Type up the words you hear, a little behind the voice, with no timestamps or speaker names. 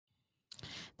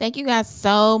Thank you guys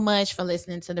so much for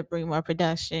listening to the Bring More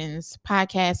Productions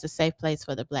podcast, a safe place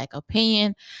for the Black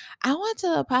opinion. I want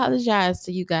to apologize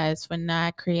to you guys for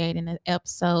not creating an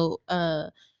episode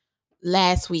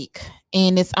last week.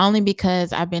 And it's only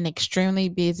because I've been extremely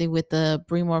busy with the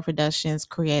Bring More Productions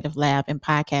Creative Lab and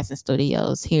Podcasting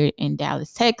Studios here in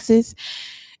Dallas, Texas.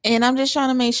 And I'm just trying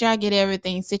to make sure I get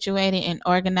everything situated and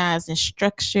organized and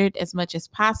structured as much as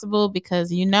possible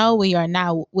because we are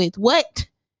now with what?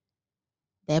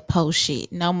 That post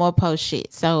shit. No more post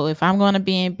shit. So if I'm going to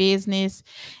be in business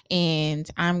and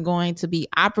I'm going to be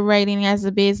operating as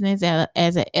a business,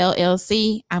 as an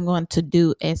LLC, I'm going to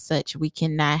do as such. We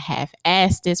cannot have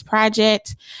asked this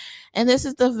project. And this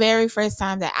is the very first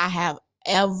time that I have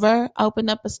ever opened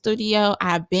up a studio.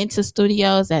 I've been to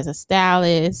studios as a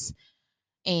stylist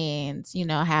and,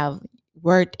 have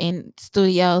worked in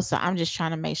studios. So I'm just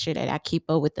trying to make sure that I keep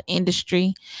up with the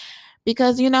industry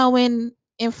because, when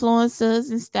influencers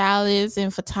and stylists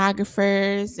and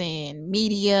photographers and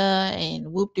media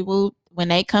and whoop-de-whoop, when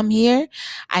they come here,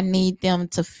 I need them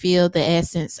to feel the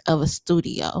essence of a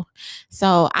studio.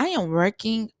 So I am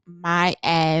working my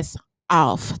ass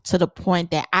off to the point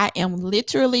that I am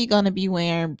literally going to be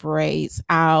wearing braids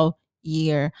all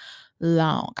year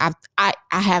long. I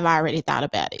have already thought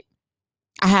about it.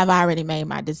 I have already made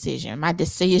my decision. My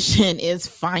decision is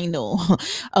final.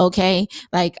 Okay.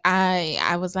 Like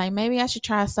I was like, maybe I should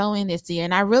try sewing this year.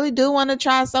 And I really do want to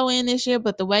try sewing this year,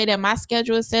 but the way that my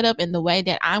schedule is set up and the way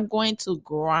that I'm going to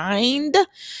grind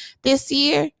this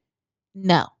year,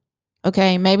 no.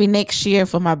 Okay, maybe next year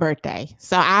for my birthday.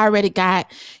 So I already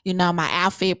got, my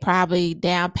outfit probably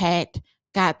down packed,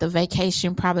 got the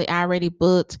vacation probably already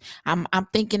booked. I'm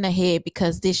thinking ahead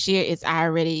because this year is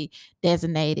already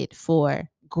designated for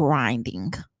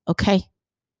grinding. Okay.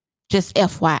 Just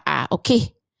FYI.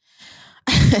 Okay.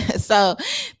 So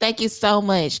thank you so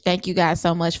much. Thank you guys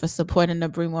so much for supporting the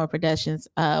Bring More Productions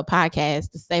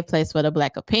podcast, the safe place for the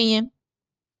Black opinion.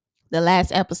 The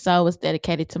last episode was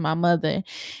dedicated to my mother,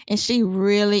 and she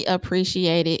really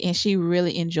appreciated and she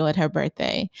really enjoyed her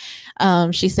birthday.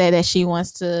 She said that she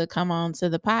wants to come on to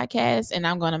the podcast, and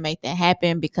I'm going to make that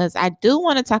happen because I do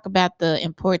want to talk about the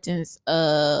importance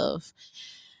of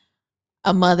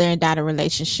a mother and daughter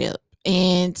relationship.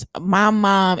 And my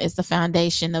mom is the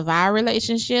foundation of our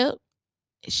relationship.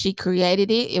 She created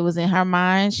it. It was in her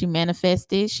mind. She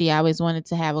manifested. She always wanted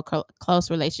to have a close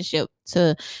relationship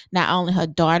to not only her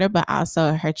daughter, but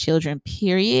also her children,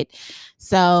 period.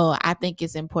 So I think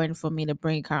it's important for me to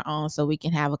bring her on so we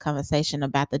can have a conversation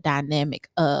about the dynamic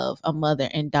of a mother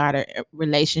and daughter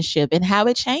relationship and how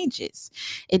it changes.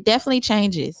 It definitely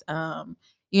changes.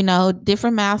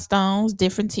 Different milestones,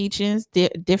 different teachings,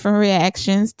 different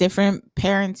reactions, different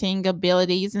parenting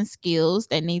abilities and skills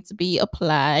that need to be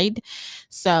applied.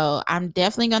 So I'm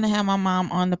definitely going to have my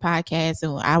mom on the podcast,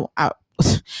 and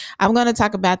I'm going to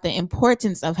talk about the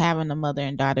importance of having a mother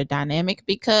and daughter dynamic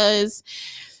because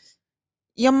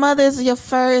your mother's your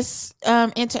first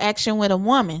interaction with a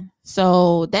woman.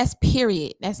 So that's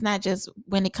period. That's not just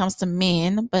when it comes to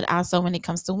men, but also when it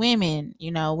comes to women.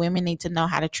 Women need to know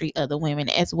how to treat other women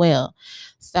as well.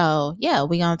 So yeah,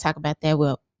 we're going to talk about that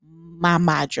with my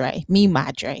madre, me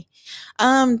madre.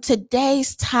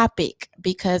 Today's topic,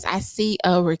 because I see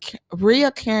a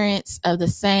reoccurrence of the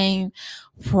same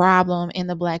problem in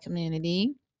the Black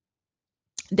community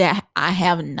that I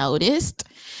have noticed,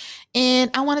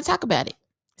 and I want to talk about it.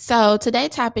 So today's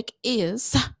topic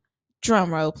is,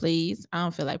 drum roll, please. I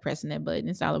don't feel like pressing that button.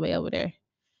 It's all the way over there.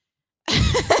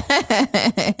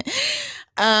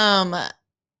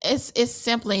 It's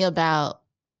simply about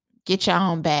get your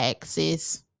own bag,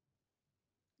 sis.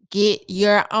 Get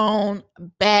your own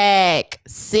bag,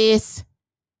 sis.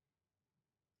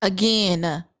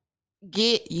 Again,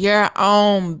 get your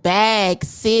own bag,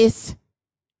 sis.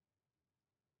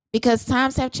 Because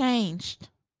times have changed.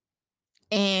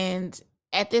 And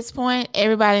at this point,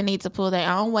 everybody needs to pull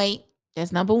their own weight.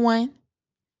 That's number one.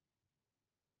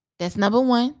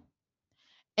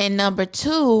 And number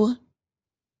two,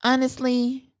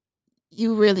 honestly,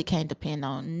 you really can't depend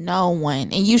on no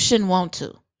one. And you shouldn't want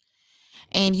to.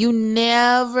 And you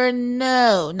never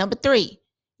know. Number three,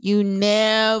 you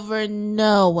never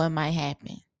know what might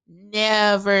happen.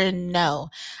 Never know.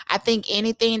 I think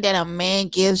anything that a man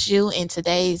gives you in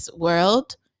today's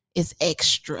world is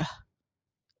extra.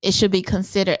 It should be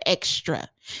considered extra.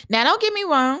 Now, don't get me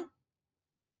wrong.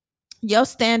 Your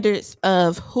standards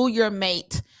of who your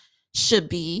mate should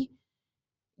be,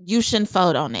 you shouldn't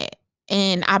fold on that.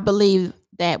 And I believe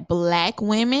that Black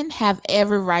women have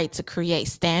every right to create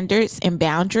standards and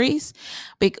boundaries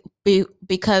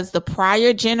because the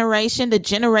prior generation, the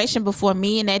generation before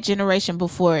me and that generation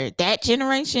before that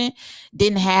generation,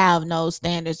 didn't have no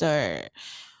standards or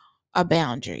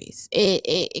boundaries.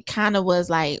 It kind of was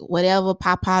like whatever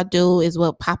Papa do is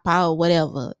what Papa or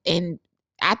whatever. And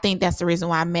I think that's the reason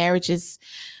why marriages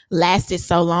lasted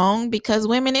so long, because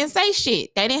women didn't say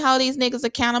shit. They didn't hold these niggas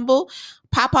accountable.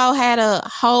 Papa had a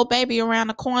whole baby around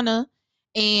the corner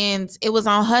and it was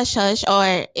on hush hush,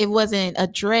 or it wasn't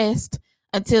addressed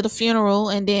until the funeral.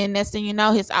 And then next thing you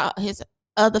know, his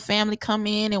other family come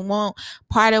in and want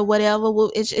part of whatever.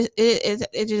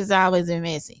 It just always been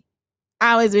messy.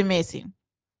 Always been messy.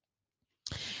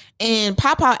 And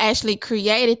Papa actually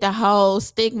created the whole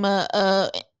stigma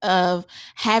of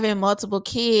having multiple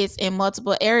kids in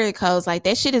multiple area codes. Like,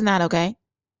 that shit is not okay.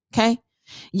 Okay.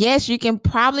 Yes, you can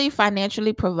probably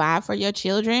financially provide for your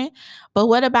children, but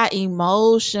what about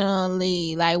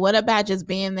emotionally? Like, what about just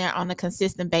being there on a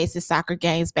consistent basis? Soccer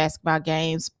games, basketball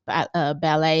games,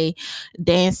 ballet,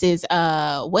 dances,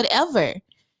 whatever.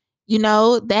 You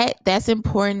know, that's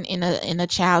important in a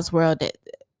child's world. That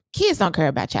kids don't care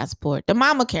about child support. The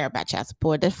mama care about child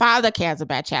support. The father cares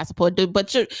about child support. Do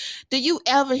you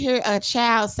ever hear a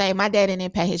child say, "My daddy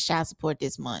didn't pay his child support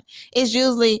this month"? It's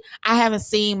usually, "I haven't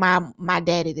seen my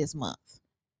daddy this month."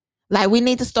 Like, we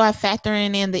need to start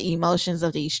factoring in the emotions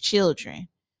of these children.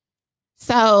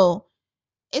 So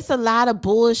it's a lot of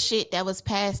bullshit that was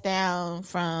passed down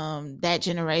from that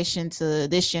generation to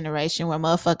this generation, where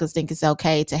motherfuckers think it's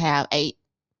okay to have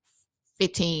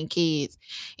 15 kids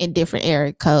in different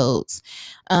area codes.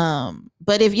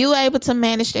 But if you able to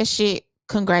manage that shit,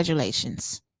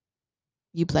 congratulations.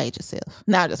 You played yourself.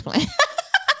 No, just playing.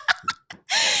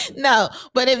 No,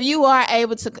 but if you are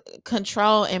able to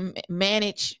control and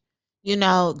manage,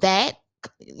 that,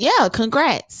 yeah,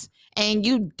 congrats. And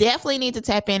you definitely need to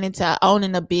tap into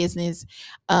owning a business,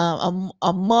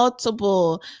 a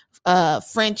multiple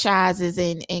franchises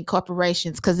and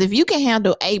corporations. Because if you can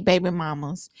handle 8 baby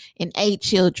mamas and 8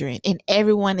 children, and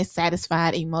everyone is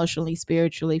satisfied emotionally,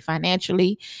 spiritually,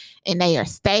 financially, and they are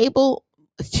stable,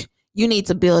 you need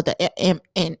to build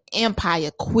an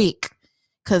empire quick.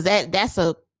 Because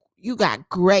you got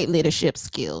great leadership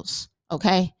skills.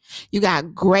 Okay. You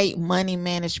got great money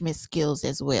management skills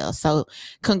as well. So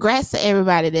congrats to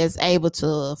everybody that's able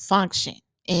to function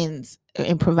and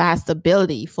provide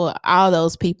stability for all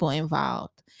those people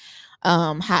involved.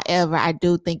 However, I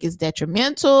do think it's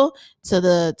detrimental to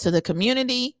the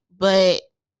community, but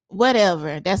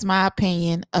whatever. That's my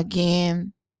opinion.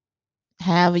 Again,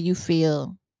 however you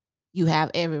feel, you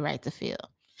have every right to feel.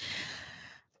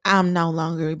 I'm no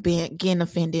longer getting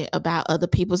offended about other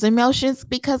people's emotions,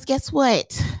 because guess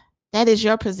what? That is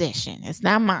your possession. It's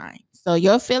not mine. So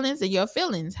your feelings are your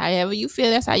feelings. However you feel,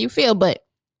 that's how you feel. But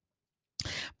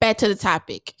back to the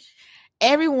topic.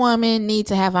 Every woman needs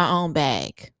to have her own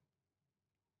bag.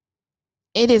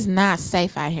 It is not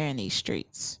safe out here in these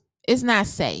streets. It's not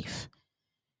safe.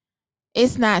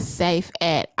 It's not safe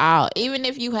at all. Even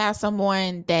if you have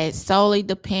someone that solely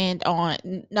depend on,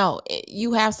 no,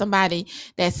 you have somebody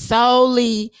that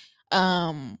solely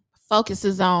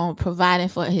focuses on providing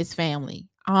for his family.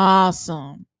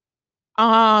 Awesome.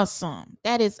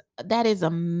 That is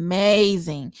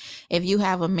amazing. If you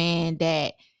have a man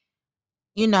that,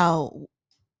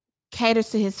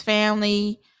 caters to his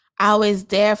family, always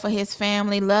there for his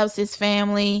family, loves his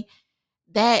family,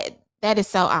 that is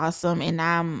so awesome. And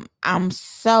I'm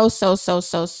so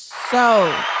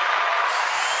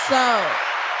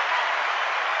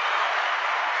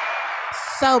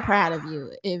proud of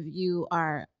you if you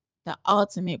are the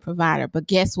ultimate provider. But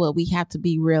guess what? We have to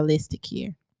be realistic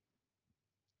here.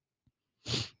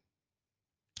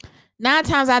 9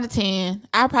 times out of 10,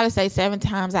 I'll probably say 7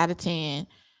 times out of 10,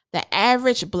 the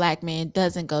average Black man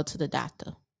doesn't go to the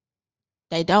doctor.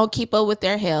 They don't keep up with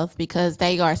their health because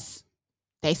they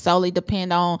solely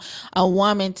depend on a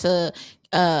woman to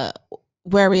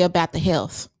worry about the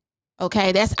health.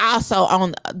 Okay, that's also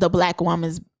on the Black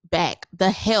woman's back, the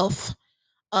health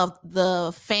of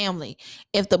the family.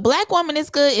 If the Black woman is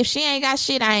good, if she ain't got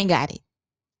shit, I ain't got it.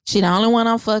 She the only one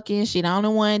I'm fucking. She the only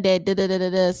one that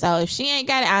da. So if she ain't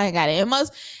got it, I ain't got it.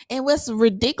 And what's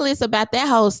ridiculous about that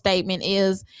whole statement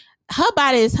is her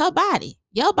body is her body.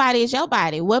 Your body is your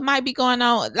body. What might be going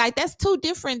on? Like, that's 2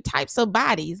 different types of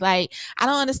bodies. Like, I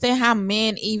don't understand how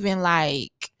men even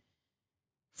like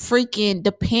freaking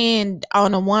depend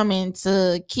on a woman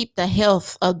to keep the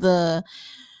health of the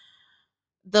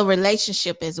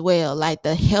relationship as well. Like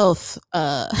the health,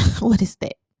 what is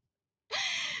that?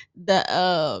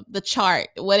 the chart,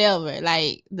 whatever,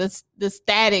 like the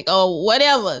static or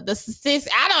whatever, the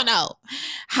statistics, I don't know.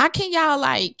 How can y'all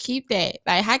like keep that?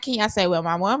 Like, how can y'all say, well,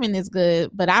 my woman is good,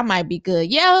 but I might be good?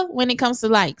 Yeah, when it comes to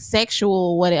like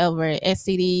sexual whatever,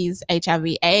 STDs,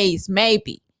 HIV, AIDS,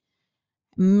 maybe,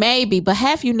 but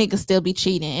half you niggas still be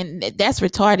cheating, and that's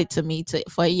retarded to me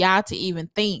for y'all to even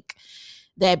think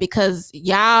that because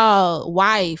y'all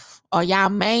wife or y'all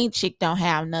main chick don't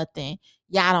have nothing,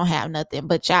 y'all don't have nothing.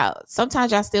 But y'all,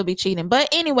 sometimes y'all still be cheating. But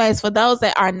anyways, for those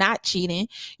that are not cheating,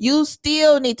 you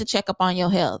still need to check up on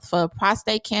your health for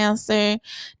prostate cancer,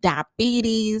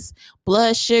 diabetes,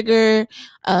 blood sugar,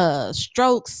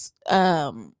 strokes,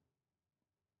 heart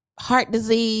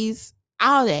disease,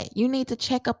 all that. You need to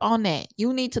check up on that.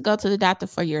 You need to go to the doctor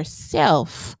for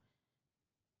yourself.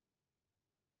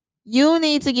 You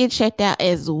need to get checked out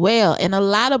as well. And a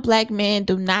lot of black men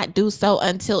do not do so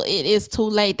until it is too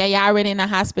late. They already in a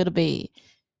hospital bed.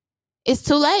 It's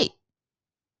too late.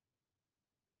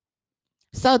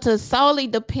 So to solely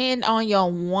depend on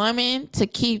your woman to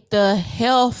keep the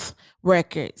health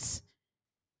records,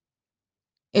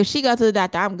 if she go to the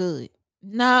doctor, I'm good.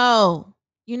 No,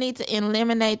 you need to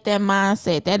eliminate that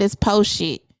mindset. That is post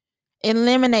shit.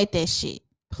 Eliminate that shit.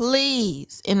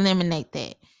 Please eliminate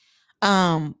that.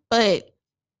 But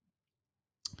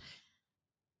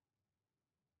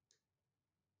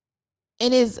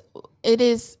it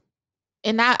is,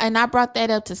 and I brought that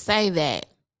up to say that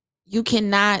you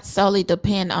cannot solely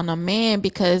depend on a man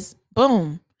because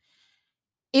boom,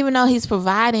 even though he's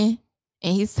providing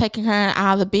and he's taking care of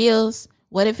all the bills,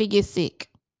 what if he gets sick?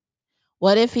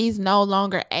 What if he's no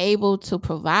longer able to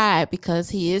provide because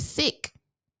he is sick?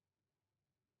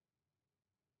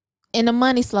 And the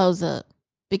money slows up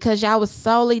because y'all was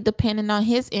solely depending on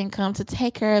his income to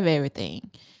take care of everything.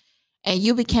 And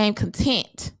you became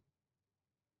content.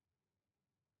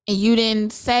 And you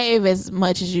didn't save as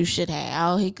much as you should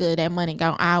have. Oh, he good. That money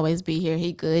gonna always be here.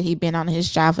 He good. He been on his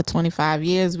job for 25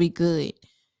 years. We good.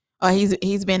 Or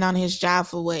he's been on his job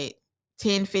for what,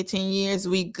 10, 15 years.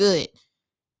 We good.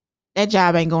 That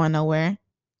job ain't going nowhere.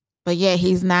 But yeah,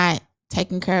 he's not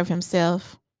taking care of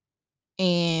himself.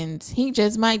 And he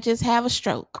just might just have a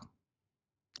stroke.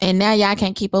 And now y'all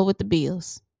can't keep up with the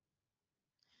bills.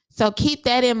 So keep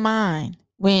that in mind.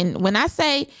 When I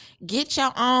say get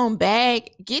your own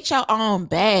bag, get your own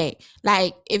bag.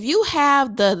 Like if you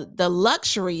have the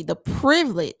luxury, the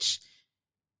privilege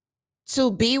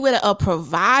to be with a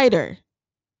provider,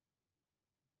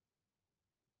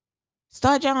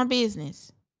 start your own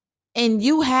business. And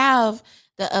you have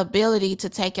the ability to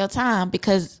take your time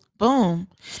because boom,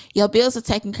 your bills are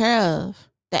taken care of.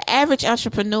 The average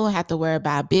entrepreneur have to worry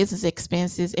about business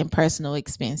expenses and personal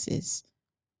expenses.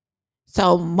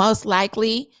 So most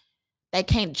likely they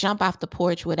can't jump off the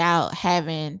porch without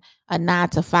having a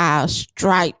 9-to-5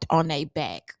 striped on their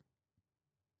back.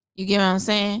 You get what I'm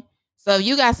saying? So if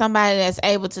you got somebody that's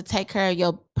able to take care of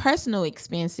your personal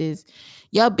expenses,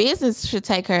 your business should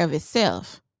take care of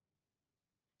itself.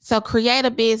 So create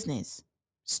a business,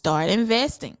 start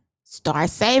investing, start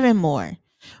saving more,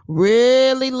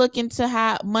 really look into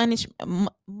how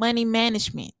money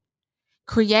management,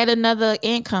 create another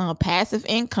income, passive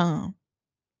income.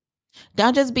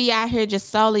 Don't just be out here just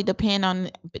solely depending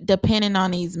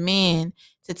on these men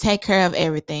to take care of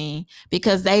everything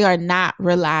because they are not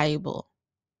reliable.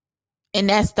 And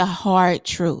that's the hard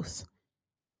truth.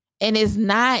 And it's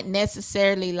not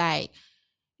necessarily like,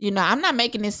 I'm not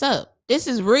making this up. This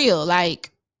is real.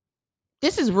 Like,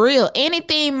 this is real.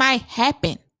 Anything might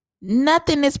happen.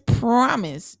 Nothing is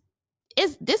promised.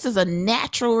 This is a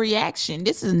natural reaction.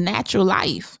 This is natural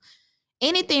life.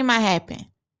 Anything might happen.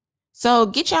 So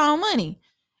get your own money.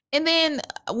 And then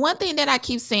one thing that I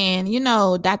keep saying,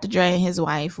 Dr. Dre and his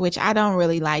wife, which I don't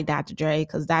really like Dr. Dre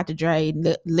because Dr. Dre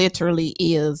literally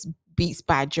is Beats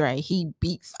by Dre. He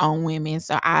beats on women.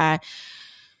 So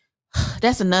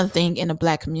that's another thing in the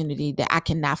black community that I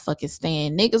cannot fucking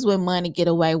stand. Niggas with money get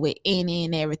away with any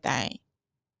and everything.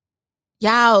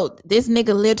 Y'all, this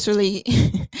nigga literally,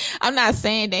 I'm not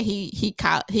saying that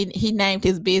he named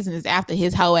his business after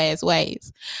his hoe ass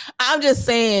ways. I'm just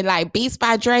saying, like, Beats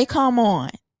by Dre, come on.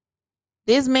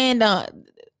 This man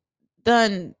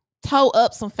done toe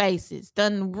up some faces,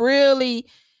 done really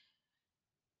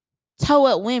toe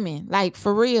up women, like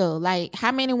for real. Like,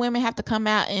 how many women have to come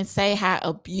out and say how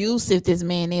abusive this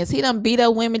man is? He done beat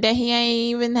up women that he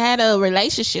ain't even had a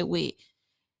relationship with.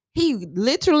 He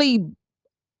literally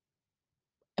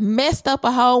messed up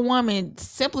a whole woman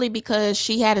simply because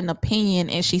she had an opinion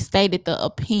and she stated the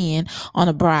opinion on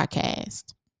a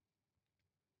broadcast.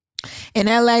 And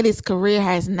that lady's career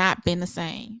has not been the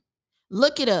same.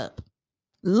 Look it up.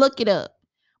 Look it up.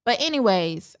 But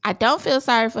anyways, I don't feel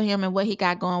sorry for him and what he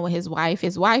got going with his wife.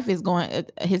 His wife is going,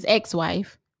 his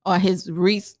ex-wife or his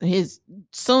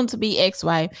soon to be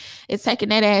ex-wife is taking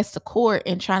that ass to court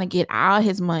and trying to get all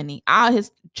his money, all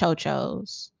his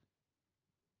chochos.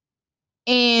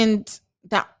 And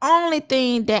the only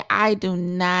thing that I do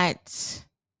not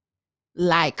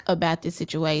like about this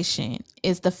situation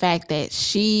is the fact that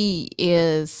she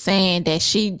is saying that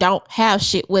she don't have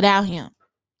shit without him.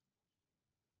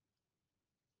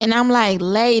 And I'm like,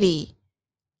 lady,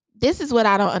 this is what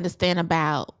I don't understand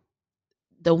about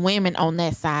the women on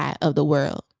that side of the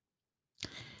world.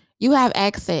 You have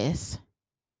access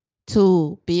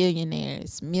to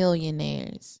billionaires,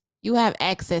 millionaires. You have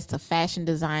access to fashion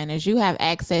designers. You have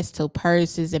access to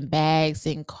purses and bags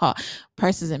and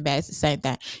purses and bags, the same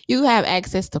thing. You have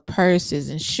access to purses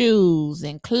and shoes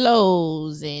and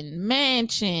clothes and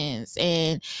mansions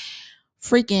and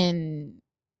freaking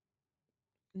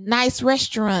nice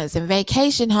restaurants and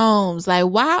vacation homes. Like,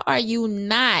 why are you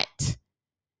not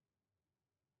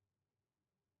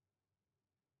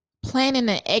planning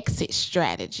an exit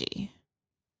strategy?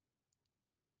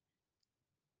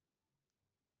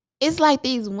 It's like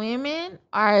these women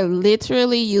are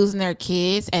literally using their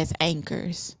kids as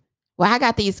anchors. Well, I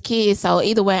got these kids, so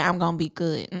either way, I'm gonna be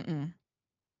good.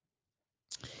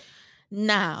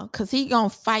 No, cause he gonna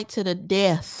fight to the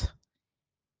death.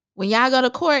 When y'all go to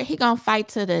court, he gonna fight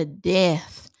to the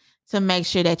death to make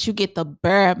sure that you get the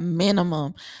bare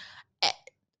minimum.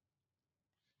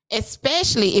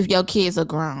 Especially if your kids are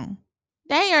grown.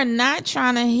 They are not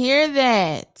trying to hear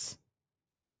that.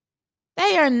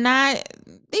 They are not.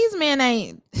 These men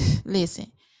ain't.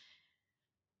 Listen.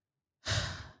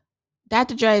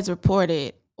 Dr. Dre is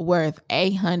reported worth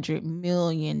 $800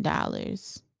 million.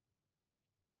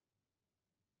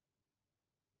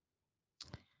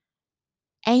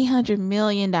 $800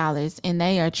 million. And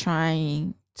they are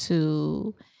trying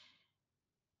to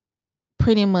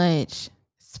pretty much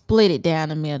split it down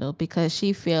the middle because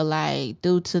she feel like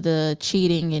due to the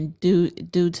cheating and due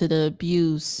to the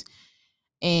abuse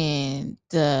and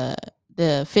the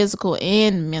physical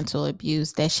and mental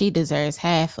abuse that she deserves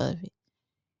half of it.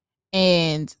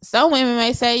 And some women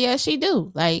may say, yeah, she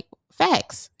do. Like,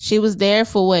 facts. She was there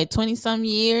for what, 20 some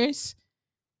years?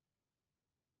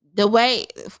 The way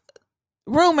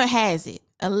rumor has it,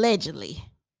 allegedly,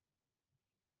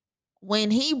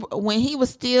 when he was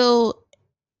still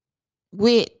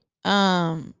with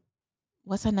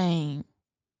what's her name?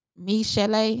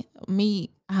 Michelle. I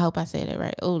hope I said it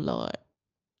right. Oh Lord.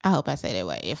 I hope I say that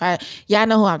way. Y'all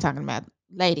know who I'm talking about.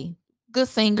 Lady. Good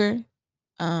singer.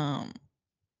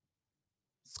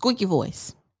 Squeaky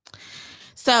voice.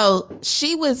 So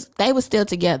they were still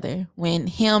together when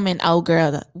him and old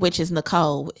girl, which is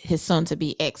Nicole, his soon to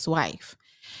be ex-wife,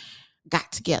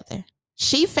 got together.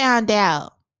 She found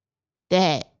out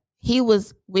that he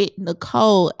was with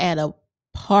Nicole at a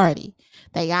party.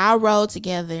 They all rode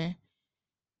together.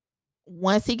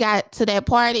 Once he got to that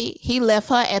party, he left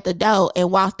her at the door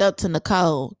and walked up to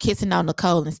Nicole, kissing on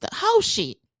Nicole and stuff. Whole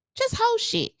shit. Just whole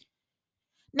shit.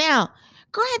 Now,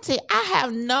 granted, I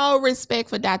have no respect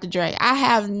for Dr. Dre. I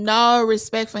have no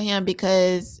respect for him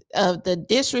because of the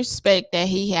disrespect that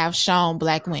he have shown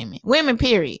black women. Women,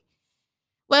 period.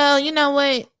 Well, you know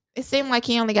what? It seemed like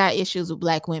he only got issues with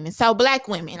black women. So black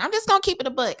women, I'm just going to keep it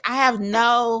a buck. I have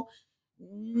no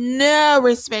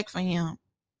respect for him.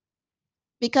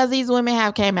 Because these women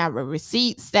have came out with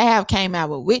receipts. They have came out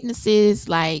with witnesses.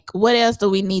 Like, what else do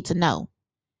we need to know?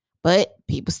 But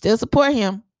people still support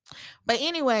him. But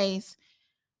anyways,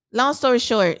 long story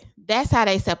short, that's how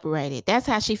they separated. That's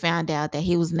how she found out that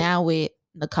he was now with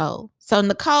Nicole. So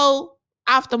Nicole,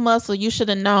 off the muscle, you should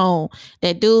have known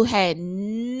that dude had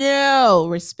no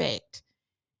respect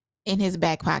in his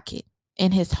back pocket,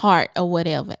 in his heart or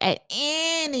whatever. At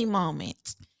any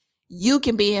moment, you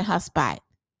can be in her spot.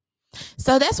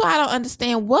 So that's why I don't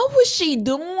understand what was she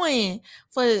doing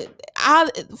for 2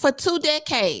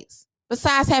 decades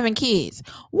besides having kids.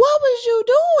 What was you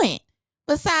doing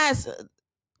besides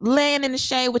laying in the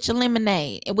shade with your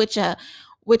lemonade and with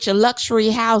your luxury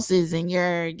houses and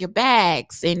your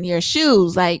bags and your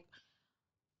shoes? Like,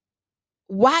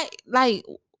 why? Like,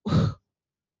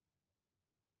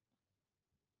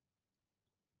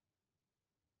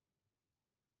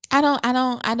 I don't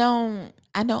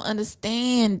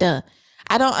understand.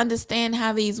 I don't understand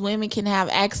how these women can have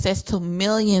access to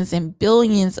millions and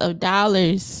billions of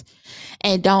dollars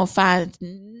and don't find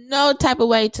no type of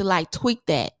way to like tweak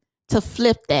that, to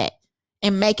flip that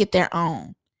and make it their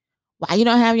own. Why you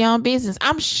don't have your own business?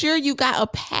 I'm sure you got a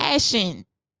passion.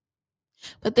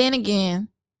 But then again,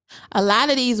 a lot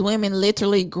of these women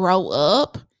literally grow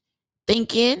up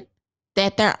thinking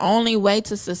that their only way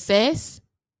to success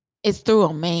is through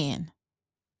a man.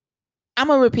 I'm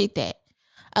going to repeat that.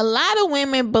 A lot of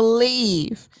women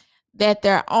believe that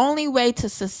their only way to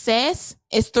success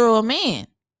is through a man.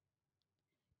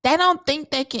 They don't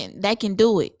think they can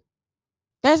do it.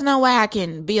 There's no way I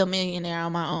can be a millionaire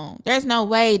on my own. There's no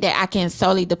way that I can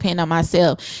solely depend on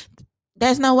myself.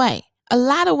 There's no way. A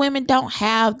lot of women don't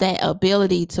have that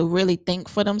ability to really think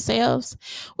for themselves,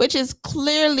 which is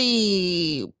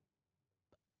clearly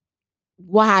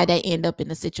why they end up in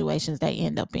the situations they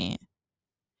end up in.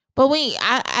 But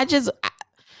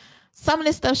some of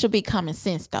this stuff should be common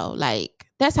sense though. Like,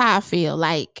 that's how I feel.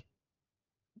 Like,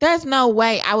 there's no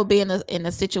way I would be in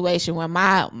a situation where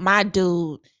my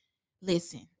dude,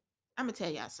 listen, I'm gonna tell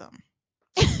y'all something.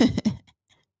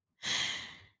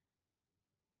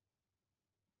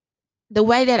 The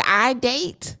way that I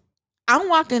date, I'm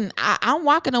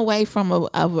walking away from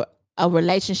a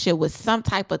relationship with some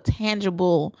type of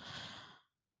tangible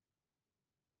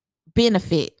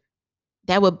benefit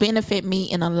that would benefit me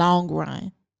in the long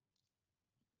run.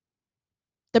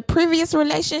 The previous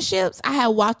relationships I had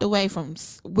walked away from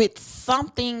with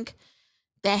something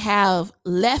that have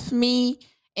left me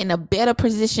in a better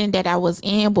position that I was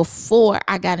in before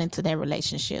I got into that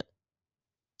relationship.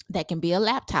 That can be a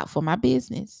laptop for my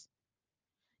business.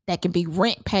 That can be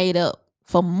rent paid up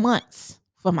for months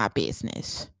for my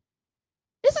business.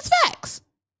 This is facts.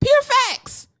 Pure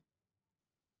facts.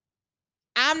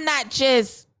 I'm not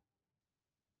just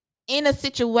in a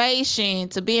situation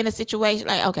to be in a situation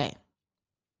like, okay,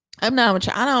 I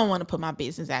don't want to put my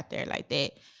business out there like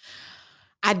that.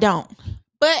 I don't.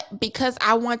 But because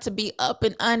I want to be up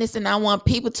and honest, and I want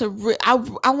people to,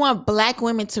 I want Black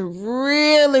women to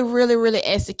really, really, really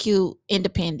execute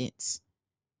independence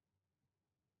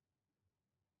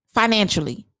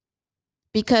financially.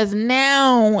 Because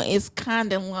now it's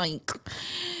kind of like,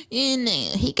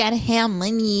 he got to have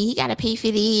money. He got to pay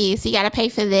for this. He got to pay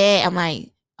for that. I'm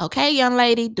like, okay, young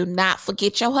lady, do not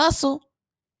forget your hustle.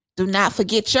 Do not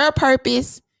forget your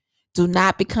purpose. Do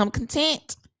not become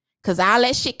content. Because all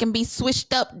that shit can be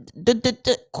switched up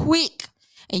quick.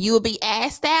 And you will be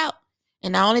asked out.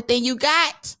 And the only thing you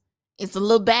got is the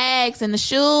little bags and the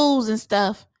shoes and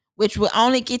stuff, which will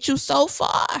only get you so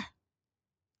far.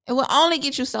 It will only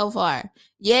get you so far.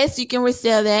 Yes, you can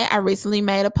resell that. I recently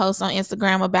made a post on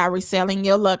Instagram about reselling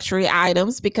your luxury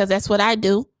items because that's what I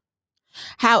do.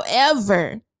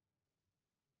 However,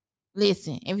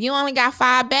 listen, if you only got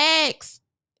 5 bags,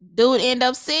 dude end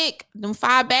up sick. Them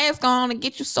 5 bags gonna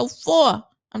get you so far.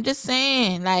 I'm just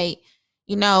saying, like,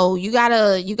 you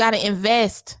gotta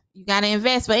invest. You gotta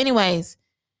invest. But anyways,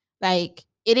 like,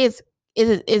 it's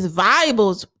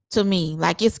valuable to me.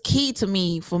 Like, it's key to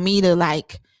me for me to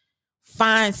like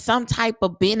find some type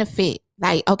of benefit.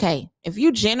 Like, okay, if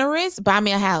you generous, buy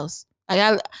me a house.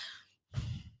 Like,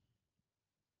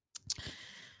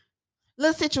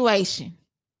 little situation.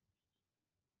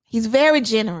 He's very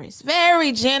generous.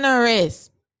 Very generous.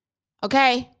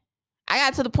 Okay? I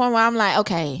got to the point where I'm like,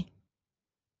 okay,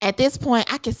 at this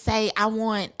point, I can say I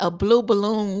want a blue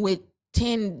balloon with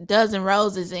 10 dozen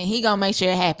roses and he gonna make sure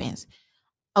it happens.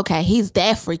 Okay, he's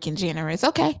that freaking generous.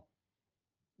 Okay.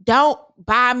 Don't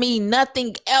buy me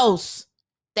nothing else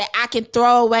that I can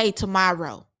throw away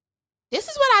tomorrow. This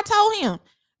is what I told him.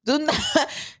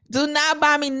 Do not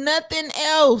buy me nothing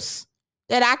else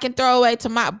that I can throw away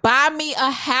tomorrow. Buy me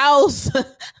a house.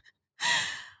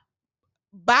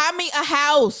 Buy me a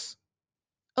house.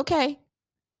 Okay.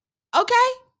 Okay.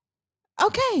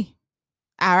 Okay.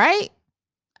 All right.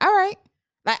 All right.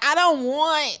 Like, I don't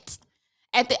want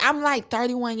I'm like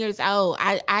 31 years old.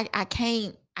 I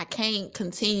can't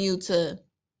continue to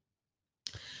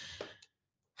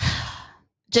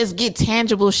just get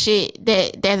tangible shit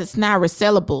that is not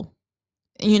resellable.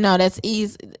 That's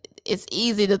easy. It's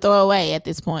easy to throw away at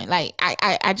this point. Like,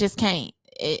 I just can't.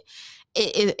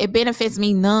 It benefits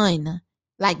me none.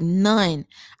 Like, none.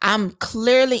 I'm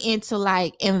clearly into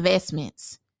like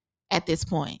investments at this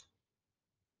point.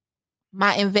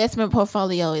 My investment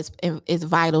portfolio is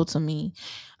vital to me.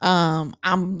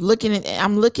 I'm looking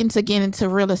to get into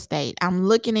real estate. I'm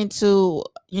looking into,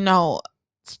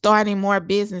 starting more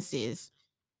businesses.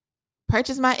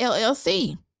 Purchase my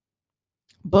LLC.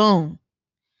 Boom.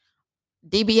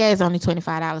 DBA is only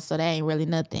 $25, so that ain't really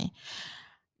nothing.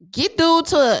 Get dude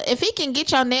if he can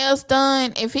get your nails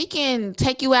done, if he can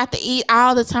take you out to eat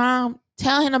all the time,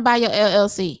 tell him to buy your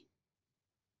LLC.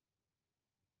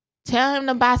 Tell him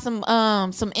to buy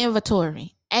some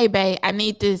inventory. Hey, babe, I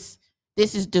need this.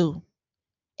 This is due.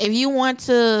 If you want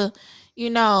to,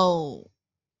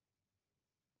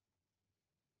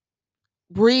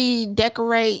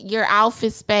 redecorate your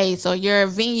office space or your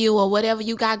venue or whatever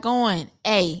you got going.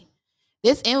 Hey,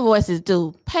 this invoice is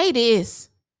due. Pay this.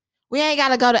 We ain't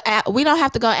gotta go to. We don't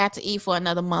have to go out to eat for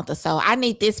another month or so. I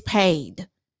need this paid.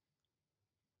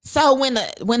 So when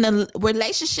the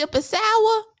relationship is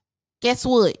sour, guess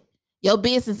what? Your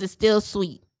business is still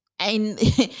sweet, and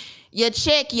your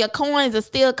check, your coins are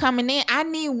still coming in. I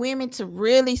need women to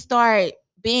really start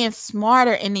being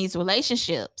smarter in these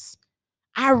relationships.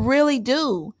 I really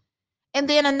do. And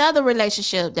then another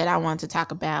relationship that I want to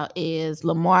talk about is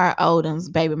Lamar Odom's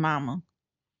baby mama.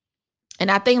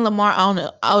 And I think Lamar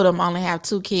Odom only have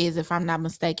 2 kids, if I'm not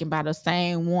mistaken, by the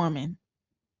same woman.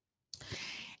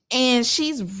 And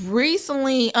she's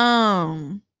recently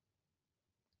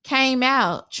came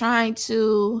out trying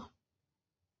to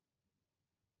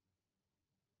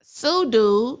sue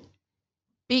dude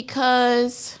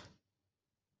because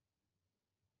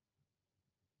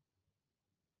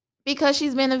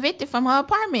she's been evicted from her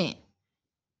apartment.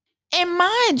 And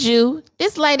mind you,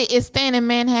 this lady is staying in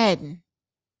Manhattan.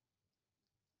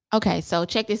 Okay, so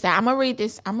check this out. I'm gonna read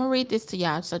this to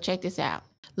y'all. So check this out.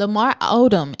 Lamar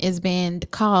Odom is being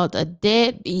called a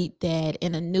deadbeat dad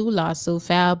in a new lawsuit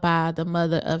filed by the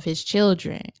mother of his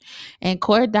children. And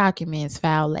court documents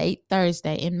filed late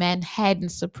Thursday in Manhattan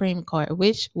Supreme Court,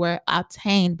 which were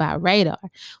obtained by Radar.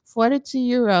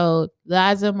 42-year-old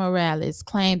Liza Morales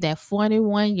claimed that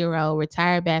 41-year-old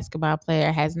retired basketball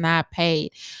player has not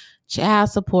paid child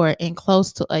support in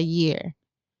close to a year.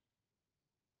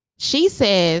 She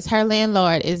says her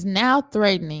landlord is now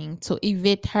threatening to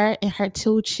evict her and her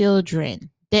 2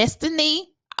 children. Destiny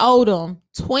Odom,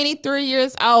 23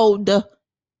 years old.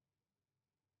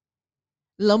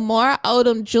 Lamar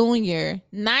Odom Jr.,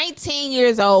 19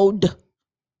 years old.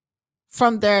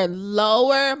 From their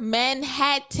lower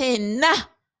Manhattan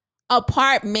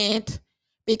apartment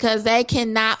because they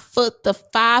cannot foot the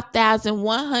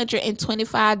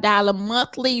 $5,125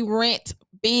 monthly rent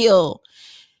bill.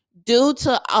 Due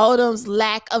to Odom's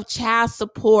lack of child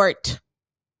support,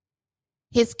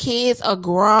 his kids are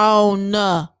grown.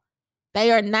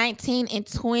 They are 19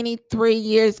 and 23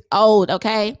 years old,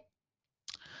 okay?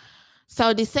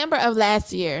 So December of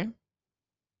last year,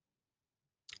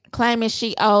 claiming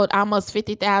she owed almost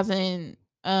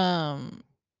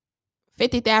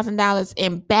 $50,000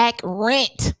 in back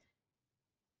rent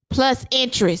plus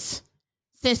interest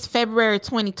since February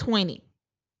 2020.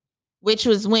 Which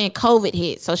was when COVID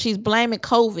hit. So she's blaming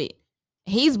COVID.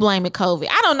 He's blaming COVID.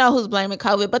 I don't know who's blaming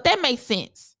COVID, but that makes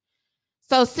sense.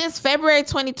 So since February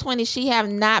 2020, she have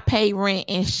not paid rent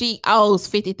and she owes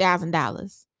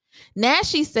 $50,000. Now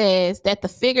she says that the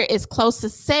figure is close to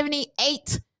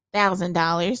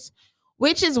 $78,000,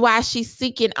 which is why she's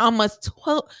seeking almost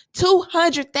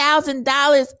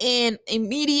 $200,000 in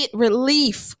immediate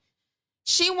relief.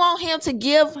 She want him to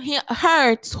give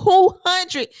her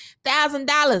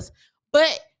 $200,000.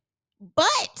 But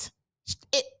what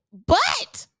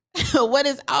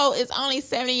is is only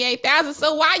 $78,000.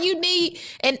 So why you need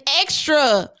an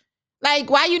extra? Like,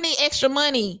 why you need extra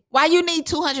money? Why you need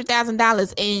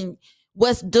 $200,000 and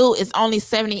what's due is only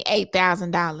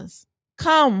 $78,000?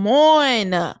 Come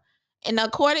on. And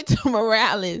according to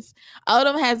Morales,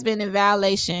 Odom has been in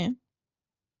violation.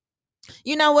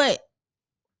 You know what?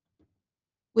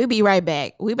 We'll be right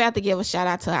back. We about to give a shout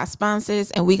out to our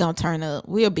sponsors and we gonna turn up.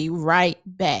 We'll be right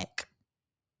back.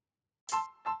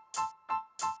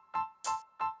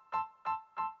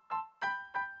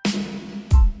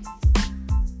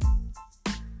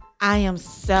 I am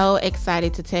so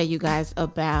excited to tell you guys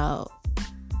about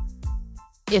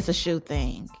It's a Shoe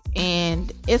Thing.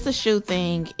 And It's a Shoe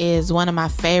Thing is one of my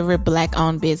favorite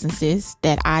Black-owned businesses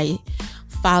that I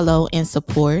follow and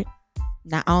support.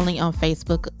 Not only on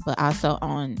Facebook, but also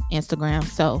on Instagram.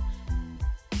 So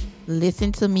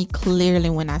listen to me clearly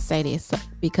when I say this,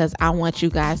 because I want you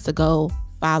guys to go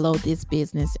follow this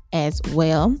business as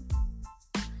well.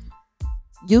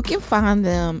 You can find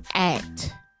them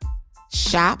at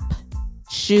Shop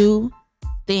Shoe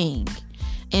Thing.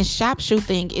 And Shop Shoe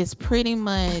Thing is pretty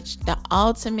much the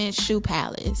ultimate shoe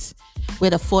palace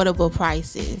with affordable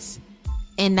prices.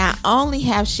 And not only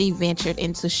have she ventured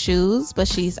into shoes, but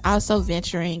she's also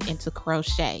venturing into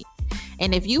crochet.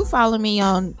 And if you follow me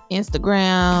on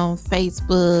Instagram,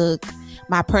 Facebook,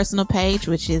 my personal page,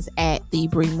 which is at the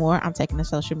Bree Moore, I'm taking a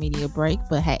social media break,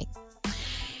 but hey,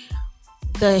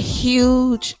 the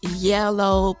huge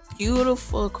yellow,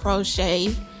 beautiful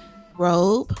crochet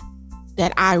robe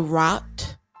that I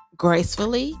rocked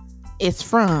gracefully is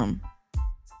from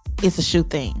It's a Shoe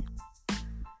Thing.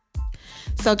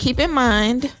 So keep in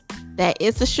mind that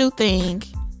It's a Shoe Thing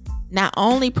not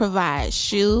only provides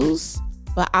shoes,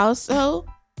 but also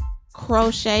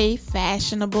crochet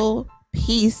fashionable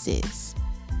pieces.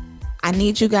 I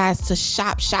need you guys to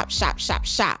shop.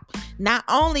 Not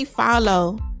only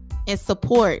follow and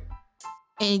support,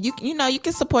 and you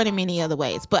can support in many other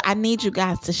ways, but I need you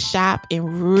guys to shop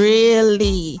and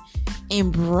really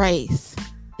embrace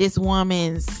this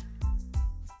woman's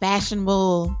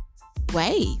fashionable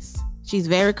ways. She's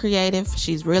very creative.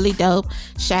 She's really dope.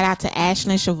 Shout out to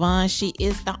Ashlyn Siobhan. She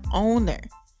is the owner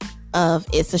of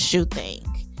It's a Shoe Thing.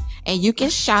 And you can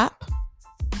shop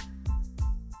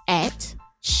at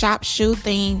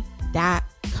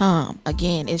shopshoething.com.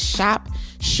 Again, it's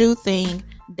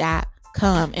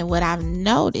shopshoething.com. And what I've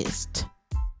noticed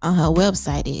on her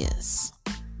website is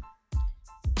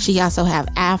she also have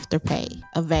Afterpay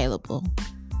available.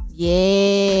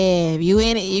 Yeah, if you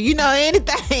know anything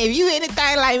like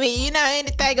me, you know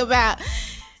anything about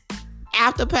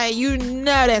Afterpay, you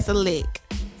know that's a lick.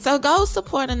 So go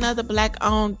support another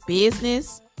Black-owned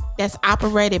business that's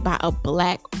operated by a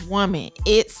Black woman.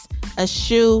 It's a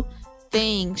shoe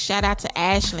thing. Shout out to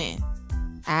Ashlyn.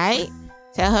 All right?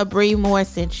 Tell her Bree Moore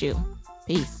sent you.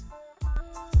 Peace.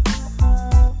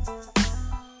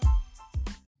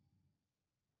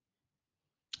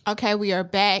 Okay, we are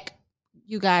back.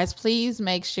 You guys, please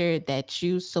make sure that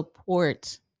you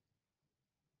support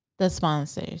the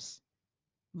sponsors.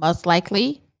 Most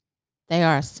likely, they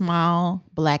are a small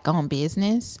Black-owned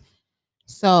business.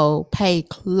 So pay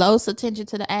close attention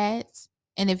to the ads.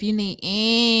 And if you need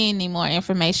any more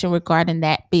information regarding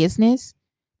that business,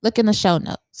 look in the show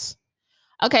notes.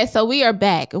 Okay, so we are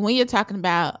back. And we are talking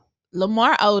about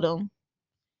Lamar Odom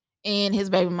and his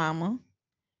baby mama.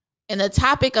 And the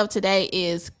topic of today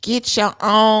is get your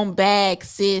own bag,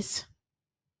 sis.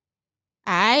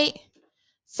 All right.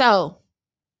 So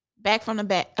back from the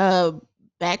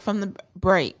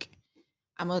break.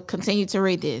 I'm gonna continue to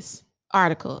read this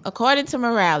article. According to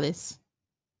Morales,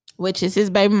 which is his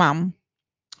baby mama,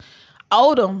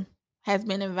 Odom has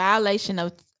been in violation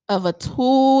of a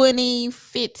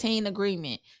 2015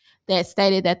 agreement that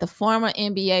stated that the former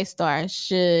NBA star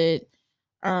should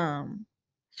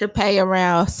pay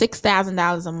around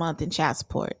 $6,000 a month in child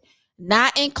support,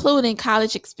 not including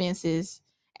college expenses,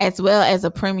 as well as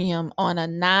a premium on a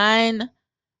 $9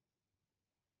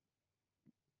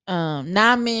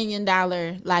 million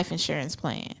life insurance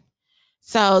plan.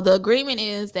 So the agreement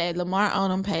is that Lamar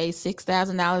Odom pays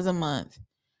 $6,000 a month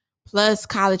plus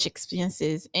college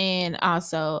expenses and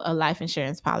also a life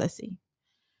insurance policy.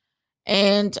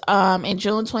 And in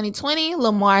June 2020,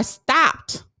 Lamar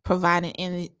stopped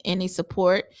providing any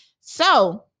support.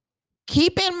 So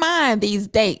keep in mind these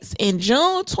dates. In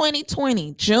June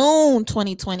 2020,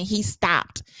 he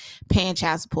stopped paying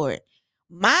child support.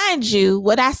 Mind you,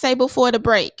 what I say before the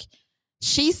break,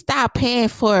 she stopped paying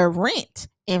for rent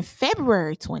in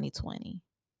February 2020.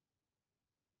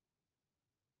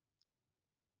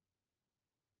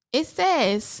 It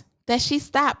says that she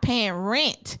stopped paying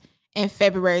rent in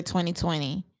February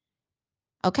 2020.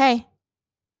 Okay.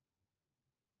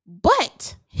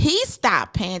 But he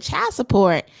stopped paying child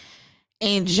support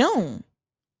in June.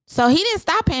 So he didn't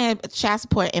stop paying child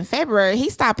support in February. He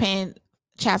stopped paying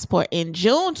child support in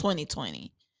June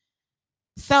 2020.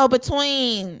 So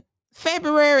between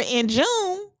February and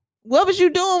June, what was you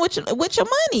doing with your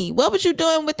money? What was you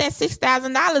doing with that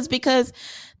 $6,000? Because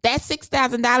that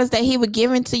 $6,000 that he was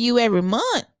giving to you every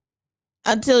month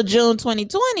until June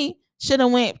 2020 should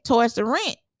have went towards the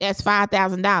rent. That's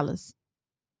 $5,000.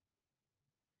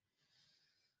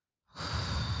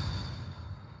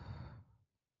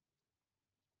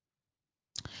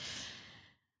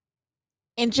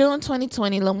 In June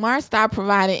 2020, Lamar stopped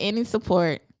providing any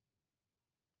support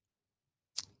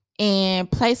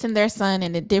and placing their son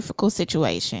in a difficult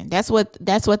situation. That's what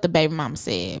the baby mom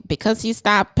said. Because he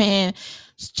stopped paying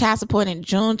child support in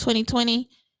June 2020,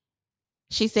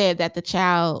 she said that the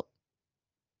child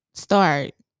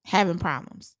started having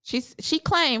problems. She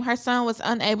claimed her son was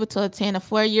unable to attend a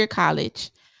 4-year college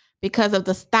because of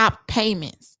the stopped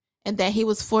payments and that he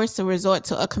was forced to resort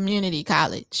to a community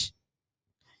college.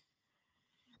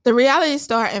 The reality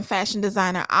star and fashion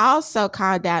designer also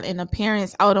called out an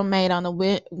appearance Odom made on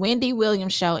the Wendy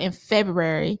Williams show in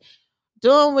February,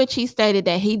 during which he stated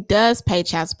that he does pay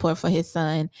child support for his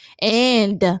son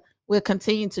and will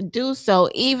continue to do so,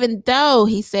 even though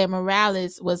he said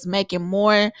Morales was making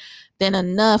more than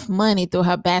enough money through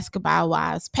her Basketball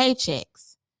Wives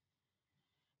paychecks.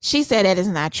 She said that is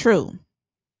not true,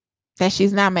 that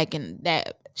she's not making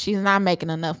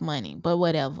enough money, but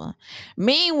whatever.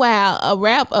 Meanwhile, a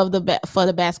rep for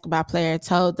the basketball player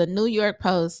told the New York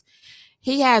Post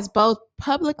he has both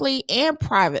publicly and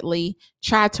privately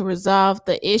tried to resolve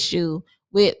the issue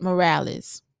with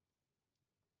Morales.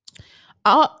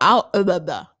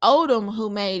 Odom, who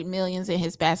made millions in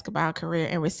his basketball career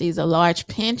and receives a large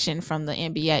pension from the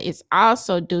NBA, is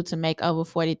also due to make over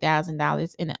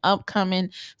 $40,000 in an upcoming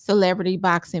celebrity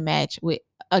boxing match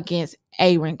against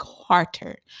Aaron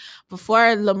Carter.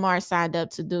 Before Lamar signed up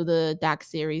to do the doc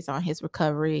series on his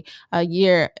recovery a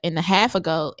year and a half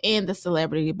ago in the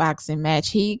celebrity boxing match,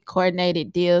 he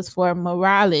coordinated deals for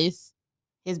Morales,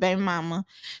 his baby mama,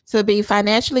 to be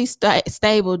financially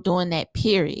stable during that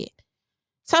period.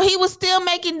 So he was still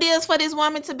making deals for this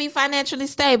woman to be financially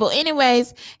stable.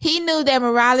 Anyways, he knew that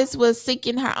Morales was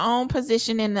seeking her own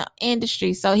position in the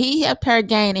industry. So he helped her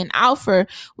gain an offer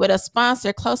with a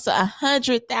sponsor close to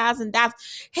 $100,000.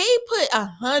 He put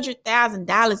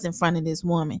 $100,000 in front of this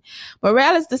woman.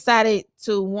 Morales decided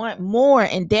to want more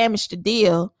and damaged the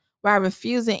deal by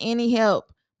refusing any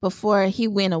help before he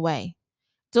went away.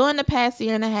 During the past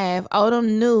year and a half,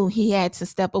 Odom knew he had to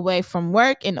step away from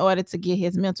work in order to get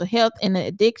his mental health and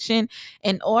addiction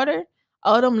in order.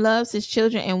 Odom loves his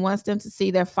children and wants them to see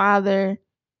their father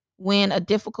win a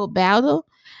difficult battle.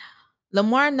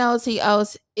 Lamar knows he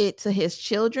owes it to his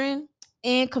children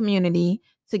and community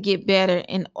to get better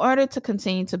in order to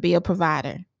continue to be a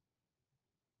provider.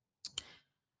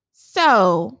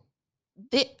 So,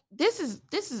 this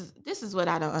is what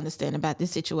I don't understand about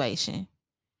this situation.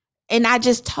 And I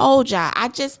just told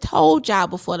y'all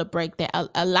before the break that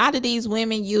a lot of these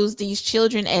women use these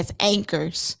children as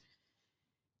anchors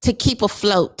to keep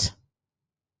afloat.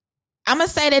 I'm going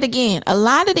to say that again. A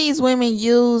lot of these women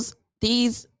use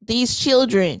these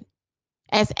children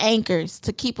as anchors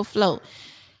to keep afloat.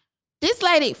 This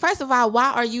lady, first of all,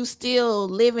 why are you still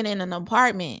living in an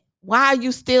apartment? Why are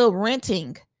you still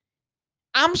renting?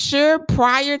 I'm sure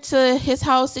prior to his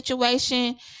whole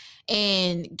situation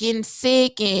and getting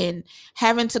sick and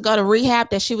having to go to rehab,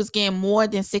 that she was getting more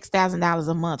than $6,000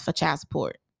 a month for child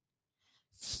support.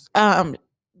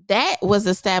 That was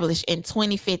established in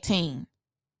 2015.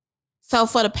 So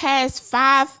for the past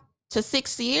 5 to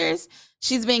 6 years,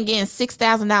 she's been getting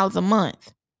 $6,000 a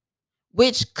month,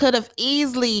 which could have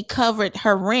easily covered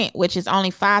her rent, which is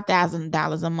only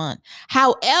 $5,000 a month.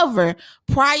 However,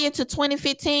 prior to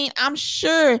 2015, I'm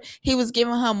sure he was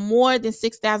giving her more than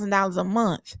 $6,000 a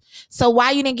month. So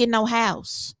why you didn't get no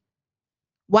house?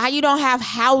 Why you don't have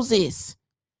houses?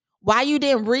 Why you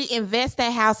didn't reinvest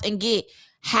that house and get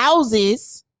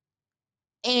houses?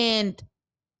 And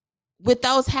with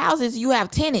those houses, you have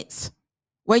tenants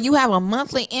where you have a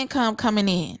monthly income coming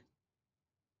in.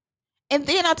 And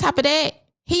then on top of that,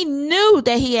 he knew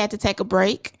that he had to take a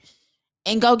break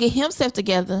and go get himself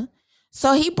together.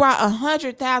 So he brought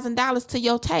 $100,000 to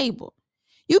your table.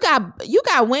 You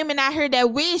got women out here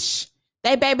that wish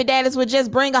they baby daddies would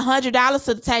just bring $100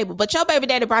 to the table. But your baby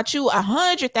daddy brought you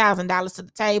 $100,000 to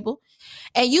the table.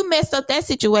 And you messed up that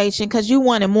situation because you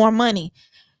wanted more money.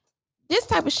 This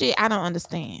type of shit, I don't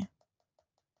understand.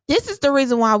 This is the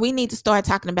reason why we need to start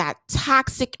talking about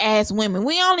toxic ass women.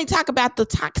 We only talk about the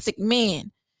toxic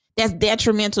men that's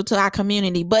detrimental to our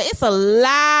community, but it's a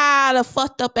lot of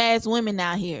fucked up ass women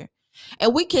out here.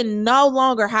 And we can no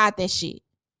longer hide that shit.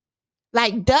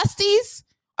 Like, dusties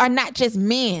are not just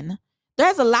men.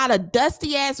 There's a lot of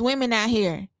dusty ass women out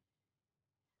here.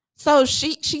 So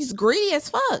she's greedy as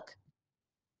fuck.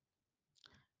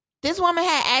 This woman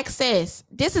had access.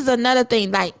 This is another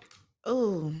thing. Like,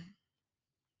 ooh.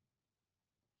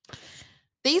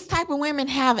 These type of women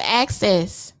have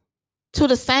access to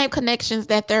the same connections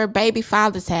that their baby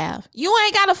fathers have. You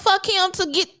ain't got to fuck him to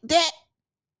get that.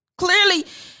 Clearly,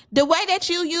 the way that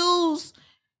you use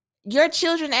your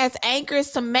children as anchors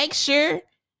to make sure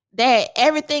that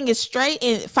everything is straight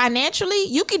and financially,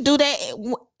 you can do that.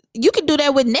 You can do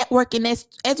that with networking as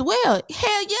well.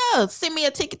 Hell yeah. Send me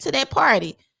a ticket to that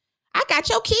party. I got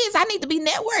your kids. I need to be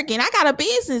networking. I got a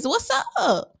business. What's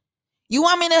up? You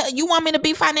want me to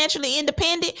be financially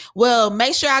independent? Well,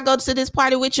 make sure I go to this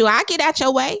party with you. I get out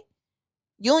your way.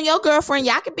 You and your girlfriend,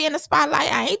 y'all can be in the spotlight.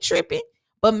 I ain't tripping.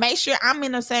 But make sure I'm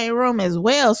in the same room as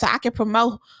well so I can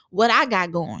promote what I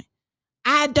got going.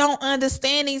 I don't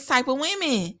understand these type of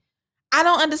women. I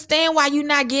don't understand why you're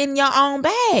not getting your own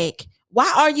bag.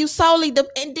 Why are you solely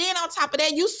and then on top of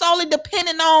that, you solely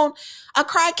depending on a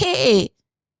crackhead.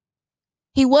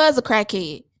 He was a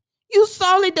crackhead. You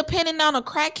solely depending on a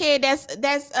crackhead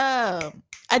that's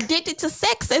addicted to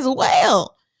sex as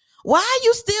well. Why are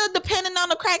you still depending on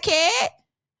a crackhead?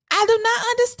 I do not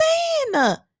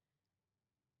understand.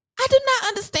 I do not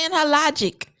understand her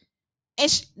logic.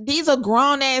 And these are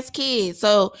grown ass kids.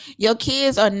 So your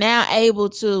kids are now able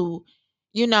to,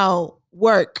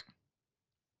 work.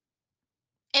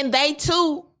 And they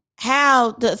too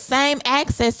have the same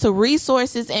access to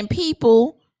resources and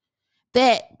people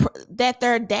that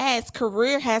their dad's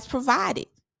career has provided.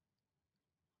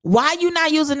 Why you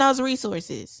not using those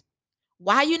resources?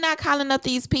 Why you not calling up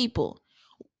these people?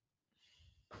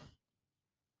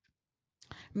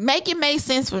 Make it make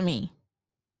sense for me.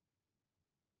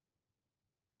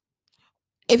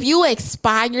 If you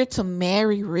aspire to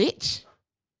marry rich,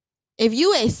 if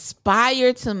you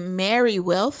aspire to marry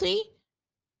wealthy,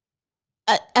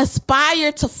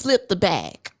 aspire to flip the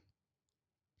bag.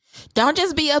 Don't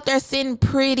just be up there sitting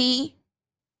pretty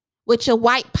with your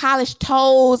white polished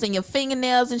toes and your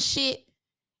fingernails and shit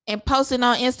and posting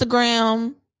on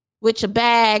Instagram with your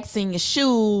bags and your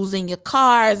shoes and your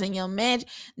cars and your man.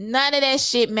 None of that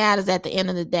shit matters at the end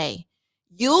of the day.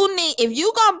 If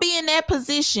you gonna be in that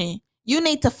position, you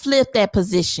need to flip that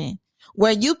position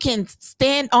where you can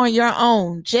stand on your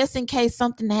own just in case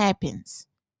something happens.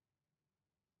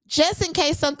 Just in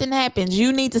case something happens,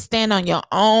 you need to stand on your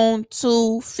own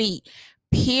 2 feet,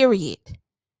 period.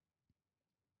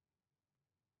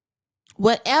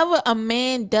 Whatever a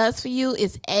man does for you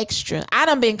is extra. I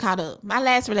done been caught up. My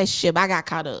last relationship, I got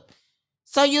caught up.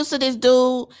 So used to this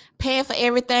dude paying for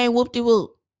everything,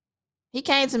 whoop-de-whoop. He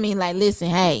came to me like, listen,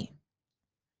 hey,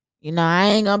 I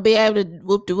ain't gonna be able to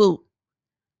whoop-de-whoop.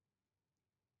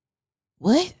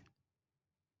 What?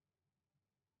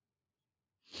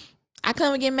 I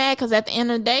couldn't get mad because at the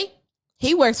end of the day,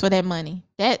 he works for that money.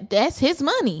 That's his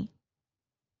money.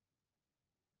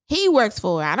 He works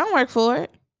for it. I don't work for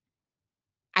it.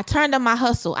 I turned on my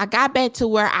hustle. I got back to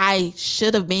where I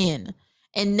should have been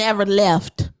and never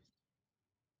left.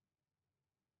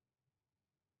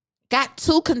 Got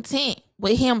too content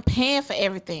with him paying for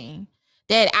everything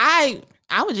that I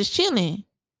was just chilling.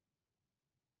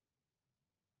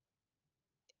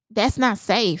 That's not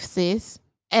safe, sis,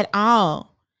 at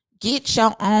all. Get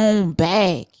your own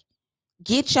bag.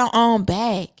 Get your own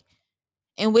bag.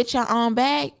 And with your own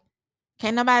bag,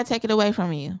 can't nobody take it away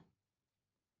from you.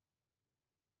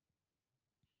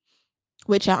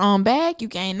 With your own bag, you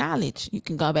gain knowledge. You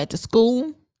can go back to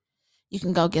school. You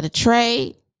can go get a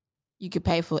trade. You can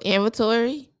pay for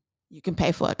inventory. You can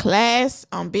pay for a class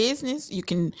on business. You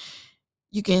can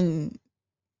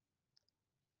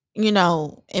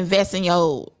invest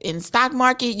in stock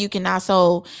market. You can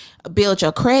also build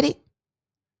your credit.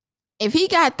 If he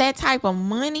got that type of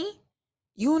money,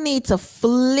 you need to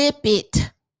flip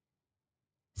it.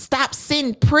 Stop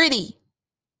sitting pretty.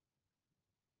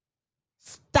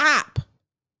 Stop.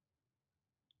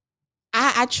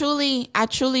 I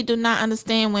truly do not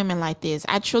understand women like this.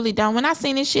 I truly don't. When I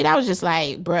seen this shit, I was just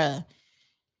like, bruh,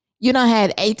 you done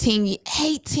had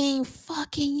 18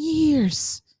 fucking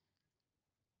years.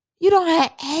 You done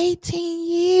had 18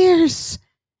 years.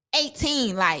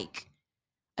 18, like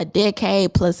a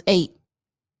decade plus 8.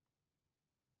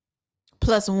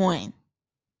 Plus 1.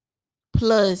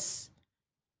 Plus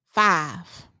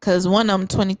 5. Because one of them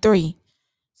 23.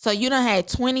 So you done had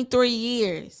 23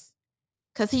 years.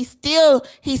 Because he's still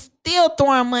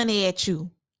throwing money at you.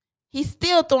 He's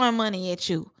still throwing money at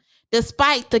you.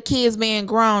 Despite the kids being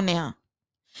grown now.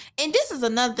 And this is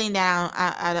another thing that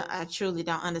I truly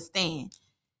don't understand.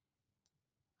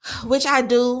 Which I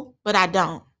do, but I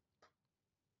don't.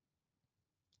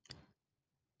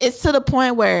 It's to the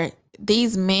point where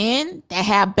these men that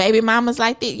have baby mamas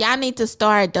like this, y'all need to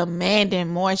start demanding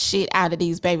more shit out of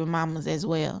these baby mamas as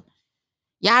well.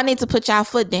 Y'all need to put y'all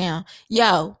foot down.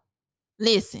 Yo,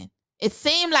 listen, it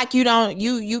seemed like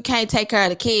you can't take care of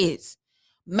the kids.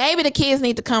 Maybe the kids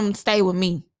need to come stay with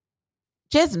me.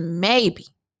 Just maybe.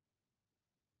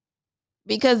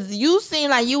 Because you seem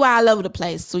like you all over the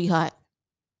place, sweetheart.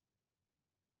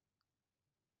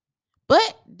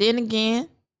 But then again,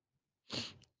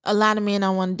 a lot of men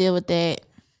don't want to deal with that.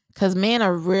 Because men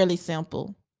are really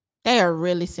simple. They are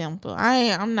really simple.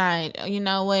 I'm not,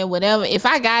 whatever. If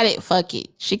I got it, fuck it.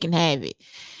 She can have it.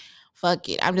 Fuck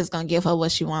it. I'm just going to give her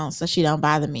what she wants so she don't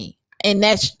bother me. And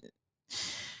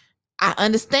I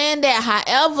understand that.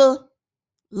 However,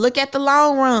 look at the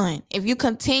long run. If you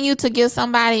continue to give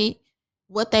somebody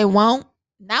what they want,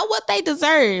 not what they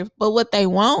deserve, but what they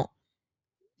want,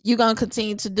 you're going to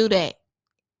continue to do that.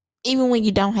 Even when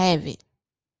you don't have it.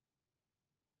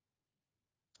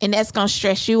 And that's going to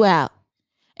stress you out.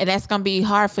 And that's going to be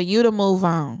hard for you to move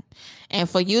on. And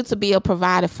for you to be a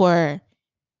provider for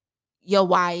your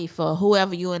wife or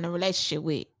whoever you're in a relationship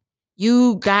with.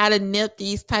 You got to nip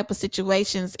these type of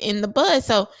situations in the bud.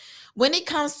 So when it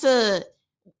comes to,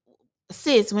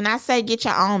 sis, when I say get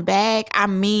your own bag, I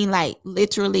mean like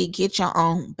literally get your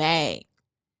own bag.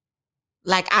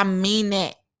 Like I mean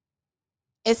that.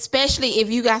 Especially if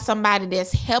you got somebody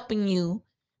that's helping you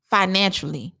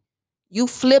financially. You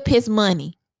flip his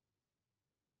money.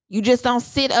 You just don't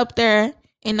sit up there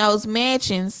in those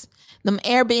mansions, them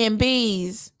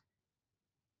Airbnbs.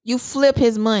 You flip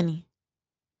his money.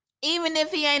 Even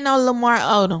if he ain't no Lamar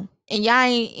Odom and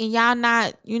y'all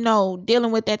not,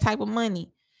 dealing with that type of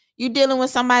money. You dealing with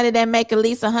somebody that make at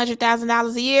least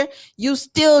 $100,000 a year, you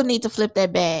still need to flip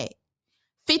that bag.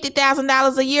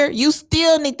 $50,000 a year, you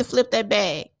still need to flip that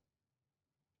bag.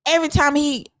 Every time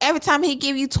he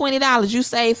give you $20, you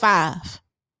save $5.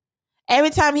 Every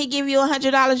time he give you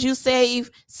 $100, you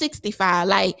save $65.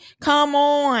 Like, come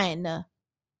on.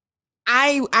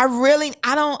 I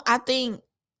think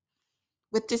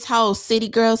with this whole city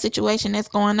girl situation that's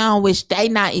going on, which they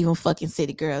not even fucking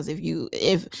city girls, if you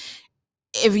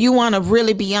want to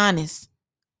really be honest.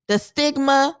 The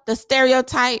stigma, the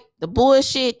stereotype, the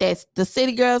bullshit that the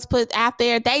city girls put out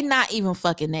there, they not even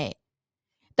fucking that.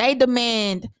 They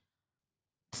demand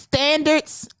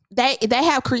standards. They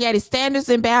have created standards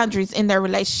and boundaries in their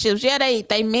relationships. Yeah,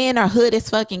 they men are hood as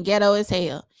fucking ghetto as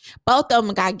hell. Both of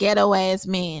them got ghetto ass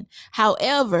men.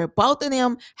 However, both of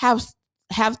them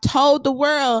have told the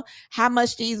world how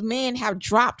much these men have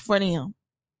dropped for them.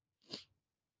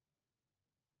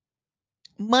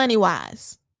 Money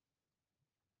wise.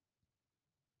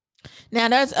 Now,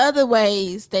 there's other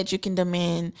ways that you can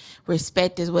demand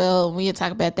respect as well. We'll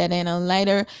talk about that in a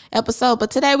later episode.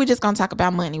 But today, we're just going to talk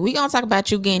about money. We're going to talk about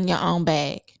you getting your own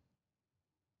bag.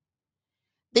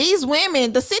 These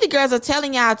women, the city girls, are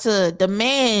telling y'all to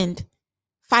demand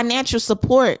financial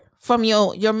support from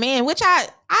your man, which I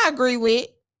agree with.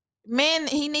 Man,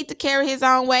 he need to carry his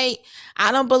own weight.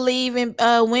 I don't believe in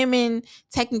women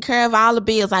taking care of all the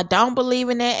bills. I don't believe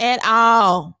in that at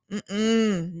all.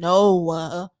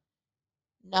 No.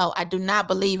 No, I do not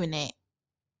believe in that.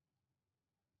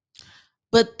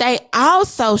 But they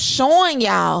also showing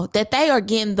y'all that they are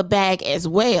getting the bag as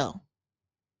well.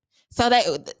 So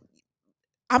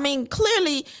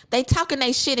clearly they talking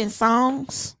they shit in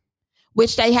songs,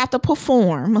 which they have to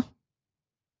perform.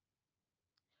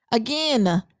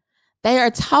 Again, they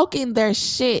are talking their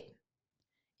shit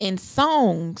in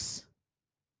songs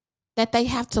that they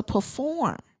have to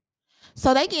perform.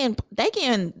 So they getting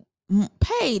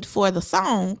paid for the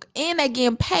song, and they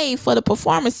getting paid for the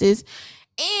performances,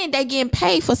 and they getting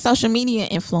paid for social media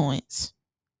influence.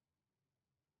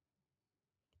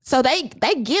 So they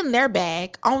getting their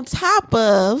bag on top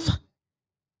of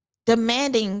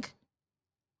demanding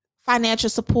financial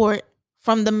support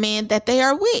from the men that they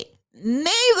are with.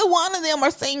 Neither one of them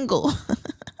are single.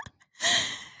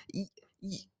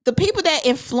 The people that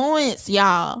influence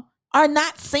y'all are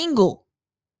not single.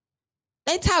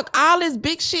 They talk all this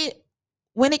big shit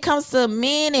when it comes to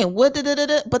men and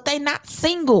but they not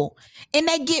single, and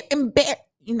they get embarrassed.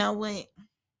 You know what?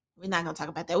 We're not gonna talk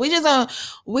about that. We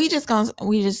just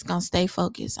gonna stay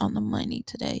focused on the money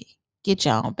today. Get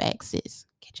your own bag, sis.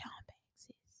 Get your own bag,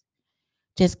 sis.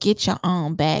 Just get your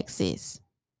own bag, sis.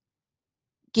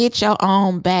 Get your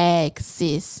own bag,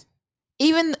 sis.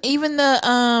 Even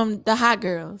the hot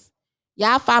girls.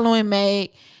 Y'all following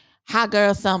Meg, Hot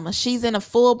Girl Summer. She's in a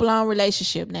full-blown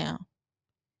relationship now.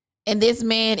 And this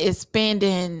man is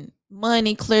spending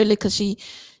money clearly because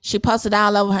she posted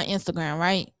all over her Instagram,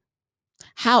 right?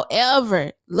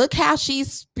 However, look how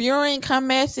she's spewing her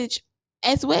message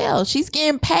as well. She's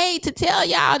getting paid to tell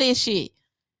y'all this shit.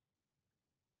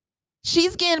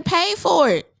 She's getting paid for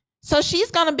it. So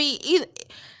she's going to be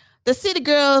the city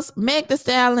girls, Meg the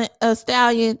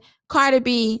Stallion, Cardi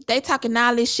B, they talking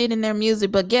all this shit in their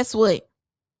music, but guess what?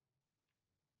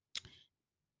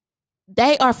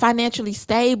 They are financially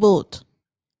stable.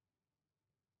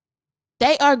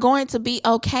 They are going to be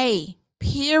okay,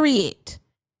 period.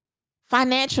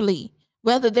 Financially,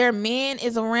 whether their man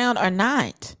is around or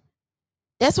not.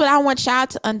 That's what I want y'all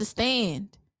to understand.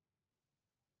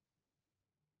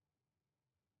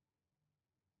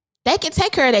 They can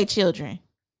take care of their children.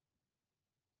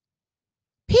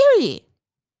 Period.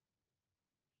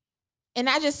 And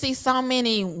I just see so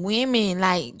many women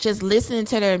like just listening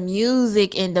to their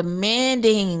music and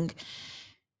demanding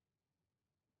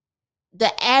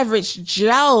the average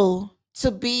Joe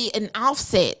to be an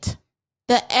Offset.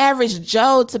 The average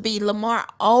Joe to be Lamar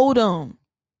Odom.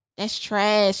 That's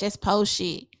trash. That's post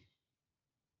shit.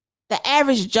 The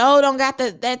average Joe don't got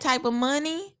that type of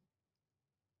money.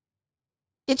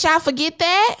 Did y'all forget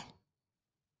that?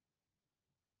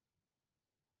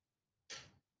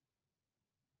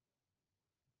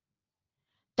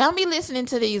 Don't be listening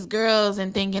to these girls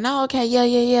and thinking, oh, okay,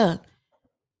 yeah.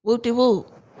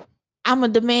 Whoop-de-whoop. I'm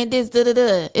going to demand this,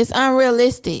 da-da-da. It's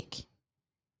unrealistic.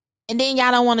 And then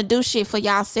y'all don't want to do shit for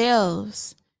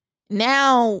yourselves.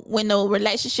 Now, when the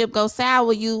relationship goes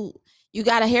sour, you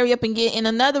got to hurry up and get in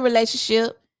another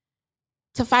relationship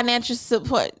to financial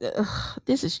support. Ugh,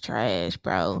 this is trash,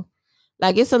 bro.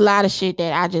 Like it's a lot of shit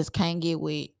that I just can't get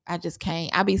with. I just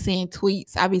can't. I be seeing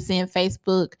tweets. I be seeing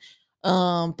Facebook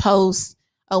posts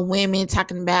of women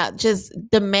talking about just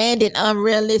demanding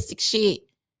unrealistic shit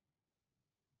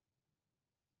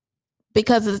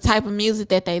because of the type of music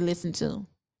that they listen to.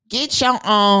 Get your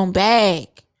own bag.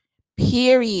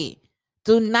 Period.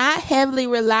 Do not heavily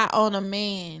rely on a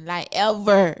man, like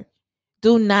ever.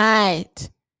 Do not.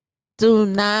 Do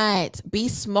not. Be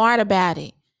smart about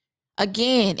it.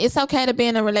 Again, it's okay to be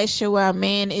in a relationship where a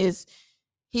man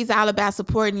he's all about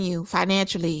supporting you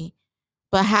financially.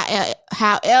 But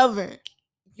however,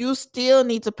 you still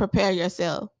need to prepare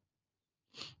yourself.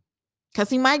 Because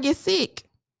he might get sick.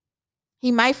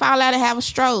 He might fall out and have a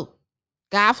stroke.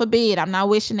 God forbid. I'm not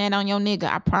wishing that on your nigga.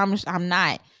 I promise I'm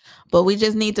not. But we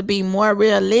just need to be more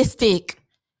realistic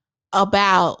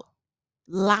about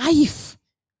life.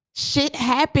 Shit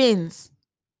happens.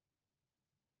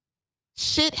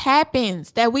 Shit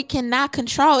happens that we cannot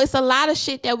control. It's a lot of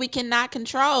shit that we cannot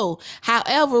control.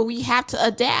 However, we have to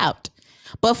adapt.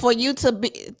 But for you to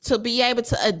be able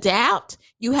to adapt,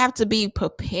 you have to be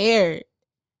prepared.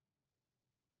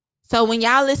 So when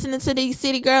y'all listening to these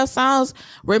city girl songs,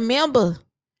 remember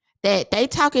that they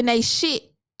talking they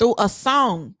shit through a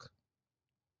song.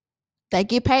 They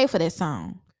get paid for that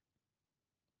song.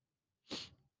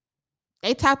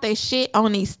 They talk their shit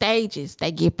on these stages.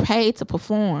 They get paid to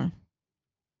perform.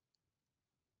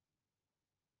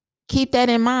 Keep that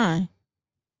in mind.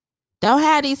 Don't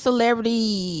have these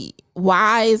celebrity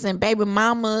wives and baby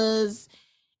mamas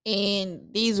and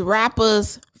these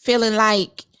rappers feeling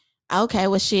like, okay,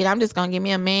 well, shit, I'm just gonna give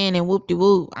me a man and whoop de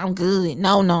whoop. I'm good.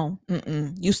 No.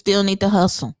 You still need to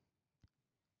hustle.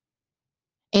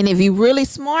 And if you really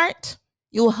smart,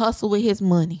 you'll hustle with his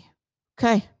money.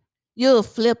 Okay? You'll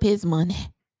flip his money.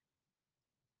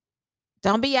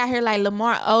 Don't be out here like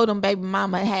Lamar Odom, baby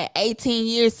mama, had 18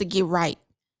 years to get right.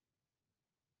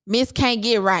 Miss can't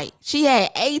get right. She had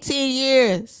 18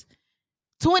 years,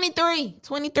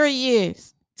 23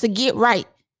 years to get right,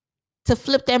 to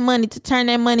flip that money, to turn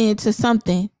that money into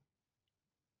something.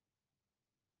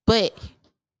 But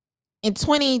in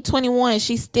 2021,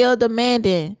 she's still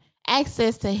demanding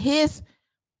access to his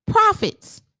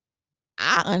profits.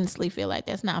 I honestly feel like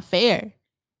that's not fair.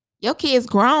 Your kid's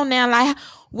grown now. Like,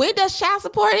 where does child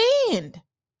support end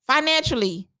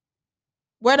financially?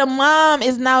 Where the mom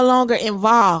is no longer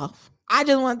involved. I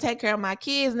just want to take care of my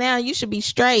kids now. You should be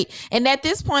straight. And at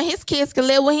this point, his kids can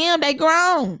live with him. They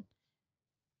grown.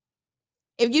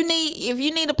 If you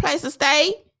need a place to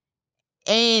stay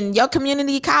and your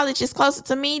community college is closer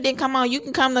to me, then come on, you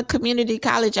can come to community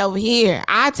college over here.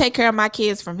 I take care of my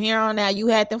kids from here on out. You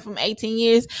had them from 18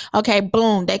 years. Okay,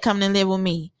 boom, they come and live with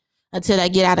me until they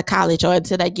get out of college or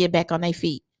until they get back on their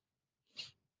feet.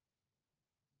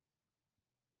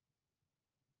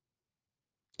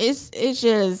 It's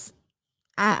just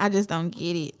I just don't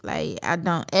get it. Like I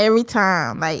don't every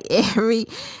time. Like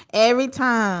every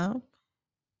time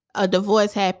a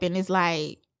divorce happen, it's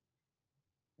like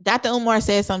Dr. Umar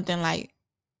said something like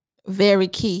very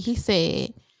key. He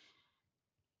said,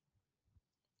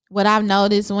 what I've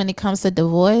noticed when it comes to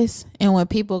divorce and when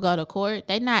people go to court,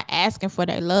 they're not asking for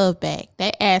their love back.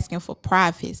 They asking for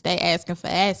profits. They asking for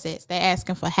assets. They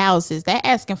asking for houses. They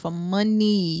asking for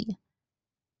money.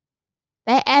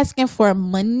 They asking for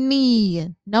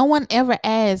money. No one ever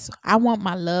asks, I want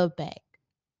my love back.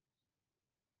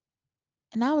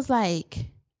 And I was like,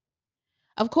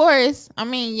 of course, I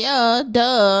mean, yeah,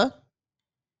 duh.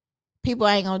 People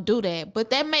ain't gonna do that. But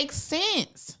that makes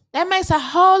sense. That makes a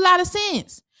whole lot of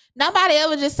sense. Nobody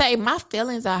ever just say, my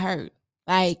feelings are hurt.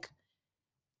 Like,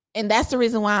 and that's the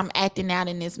reason why I'm acting out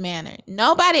in this manner.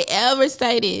 Nobody ever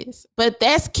say this. But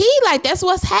that's key. Like, that's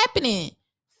what's happening.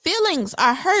 Feelings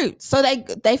are hurt. So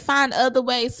they find other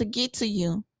ways to get to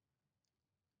you.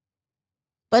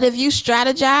 But if you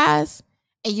strategize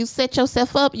and you set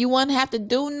yourself up, you won't have to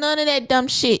do none of that dumb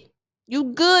shit. You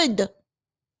good.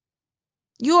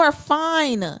 You are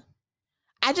fine.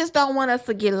 I just don't want us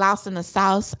to get lost in the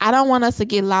sauce. I don't want us to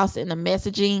get lost in the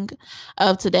messaging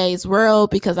of today's world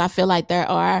because I feel like there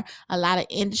are a lot of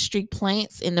industry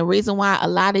plants. And the reason why a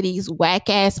lot of these whack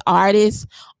ass artists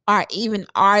are even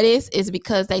artists is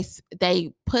because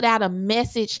they put out a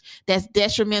message that's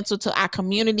detrimental to our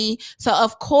community. So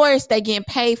of course they getting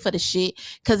paid for the shit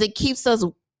because it keeps us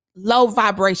low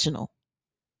vibrational.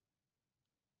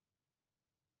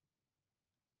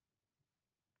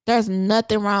 There's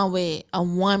nothing wrong with a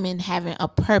woman having a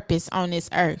purpose on this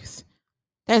earth.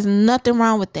 There's nothing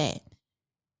wrong with that.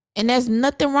 And there's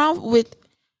nothing wrong with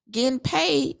getting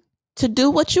paid to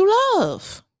do what you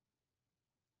love.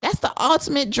 That's the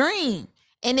ultimate dream.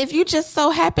 And if you just so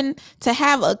happen to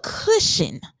have a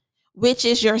cushion, which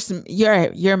is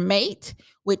your mate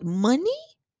with money,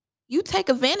 you take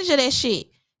advantage of that shit.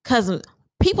 Cause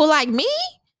people like me,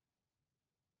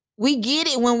 we get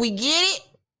it when we get it,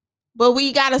 but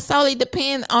we gotta solely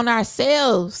depend on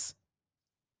ourselves.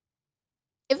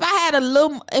 If I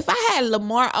had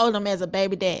Lamar Odom as a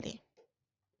baby daddy,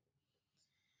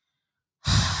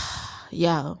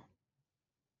 yo,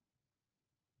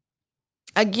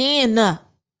 again,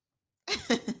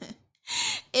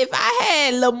 if I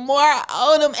had Lamar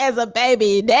Odom as a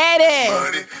baby daddy,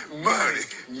 money,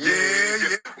 yeah,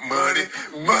 yeah, money,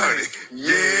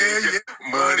 yeah, yeah,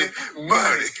 money, yeah,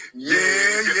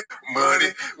 yeah, money,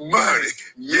 yeah,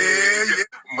 yeah,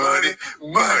 money,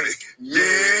 yeah,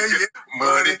 yeah,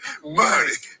 money,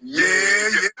 yeah,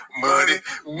 yeah,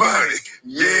 money,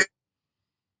 yeah.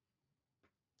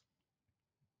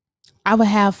 I would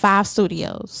have 5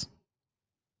 studios.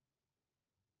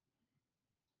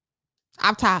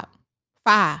 Up top.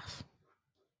 5.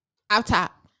 Up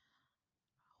top.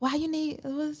 Why you need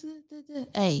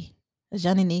hey,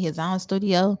 Johnny need his own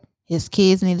studio. His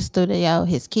kids need a studio.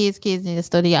 His kids need a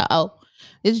studio. Oh,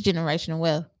 this is generational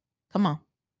wealth. Come on.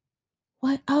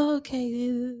 What? Oh,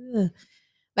 okay.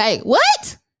 Like,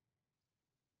 what?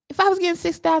 If I was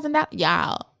getting $6,000,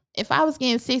 y'all, if I was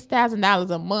getting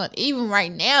 $6,000 a month, even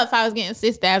right now, if I was getting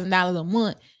 $6,000 a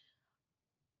month,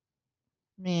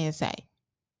 man, say,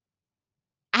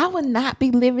 I would not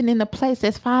be living in a place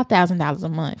that's $5,000 a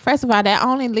month. First of all, that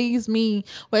only leaves me,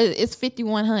 well, it's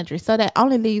 $5,100. So that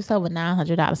only leaves over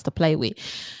 $900 to play with.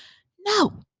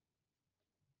 No.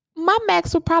 My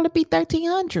max would probably be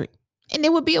 $1,300. And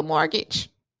it would be a mortgage.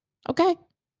 Okay?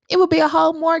 It would be a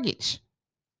whole mortgage.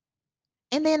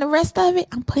 And then the rest of it,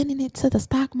 I'm putting it to the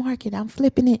stock market. I'm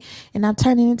flipping it and I'm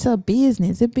turning it into a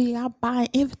business. I'm buying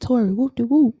inventory. Whoop de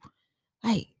whoop.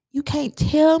 Like, you can't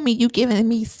tell me you giving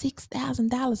me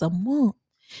 $6,000 a month.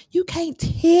 You can't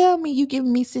tell me you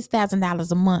giving me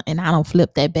 $6,000 a month and I don't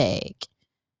flip that bag.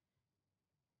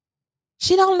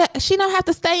 She don't have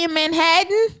to stay in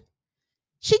Manhattan.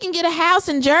 She can get a house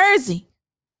in Jersey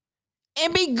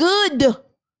and be good.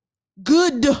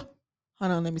 Good.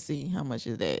 Hold on, let me see. How much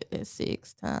is that? That's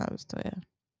 6 times 12.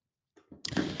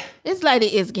 This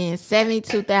lady is getting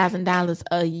 $72,000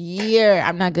 a year.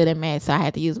 I'm not good at math, so I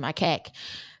had to use my CAC.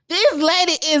 This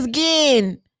lady is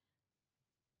getting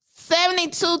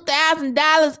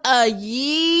 $72,000 a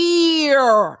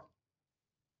year.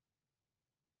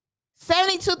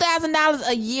 $72,000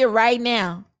 a year right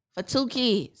now for 2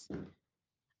 kids.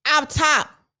 Up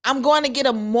top, I'm going to get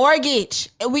a mortgage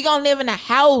and we're going to live in a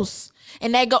house.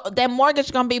 And that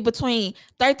mortgage going to be between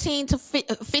 $1,300 to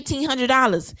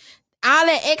 $1,500. All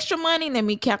that extra money, let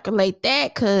me calculate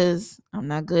that because I'm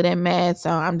not good at math.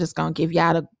 So I'm just going to give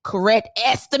y'all the correct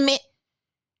estimate.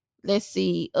 Let's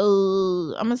see.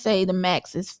 I'm going to say the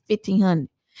max is $1,500.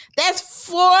 That's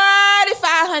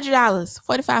 $4,500.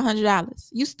 $4,500.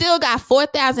 You still got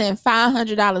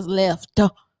 $4,500 left.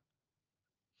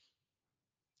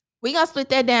 We going to split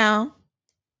that down.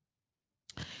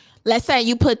 Let's say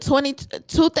you put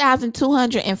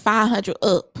 $22,200 and $500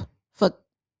 up for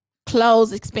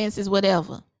clothes, expenses,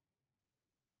 whatever.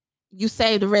 You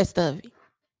save the rest of it.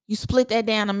 You split that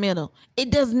down the middle.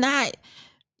 It does not,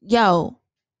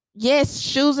 yes,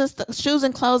 shoes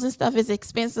and clothes and stuff is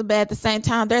expensive, but at the same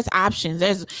time, there's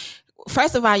options.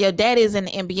 First of all, your daddy is in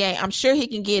the NBA. I'm sure he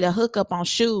can get a hookup on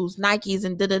shoes, Nikes,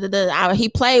 and He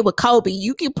played with Kobe.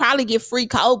 You can probably get free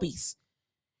Kobe's.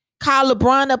 Call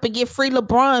LeBron up and get free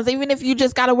LeBrons. Even if you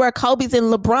just got to wear Kobe's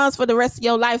and LeBrons for the rest of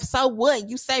your life, so what?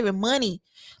 You saving money.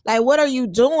 Like, what are you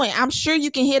doing? I'm sure you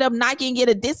can hit up Nike and get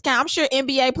a discount. I'm sure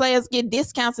NBA players get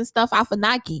discounts and stuff off of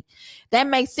Nike. That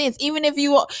makes sense. Even if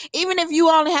you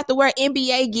only have to wear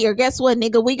NBA gear, guess what,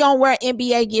 nigga? We gonna wear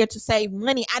NBA gear to save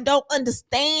money. I don't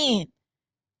understand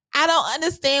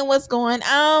what's going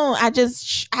on. I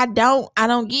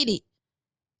don't get it.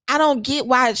 I don't get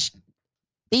why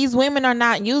these women are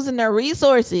not using their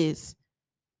resources.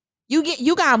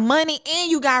 You got money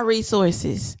and you got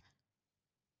resources.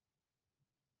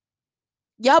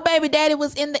 Your baby daddy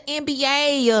was in the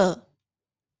NBA.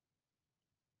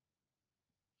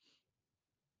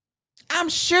 I'm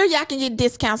sure y'all can get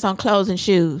discounts on clothes and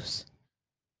shoes.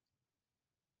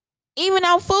 Even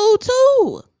on food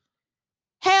too.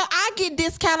 Hell, I get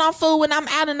discount on food when I'm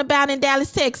out and about in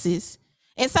Dallas, Texas.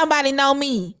 And somebody know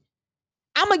me.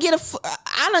 I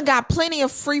done got plenty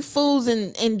of free foods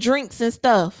and drinks and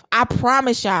stuff. I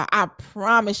promise y'all,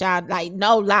 like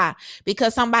no lie.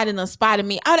 Because somebody done spotted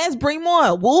me. Oh, that's Bree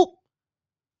Moore. Whoop.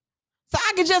 So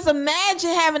I could just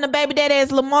imagine having a baby daddy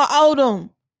as Lamar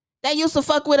Odom. that used to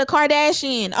fuck with a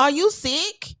Kardashian. Are you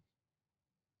sick?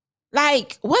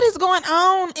 Like, what is going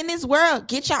on in this world?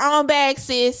 Get your own bag,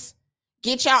 sis.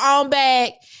 Get your own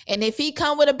bag. And if he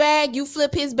come with a bag, you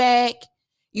flip his bag.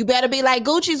 You better be like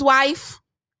Gucci's wife.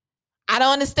 I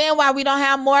don't understand why we don't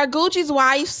have more Gucci's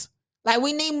wives. Like,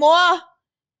 we need more.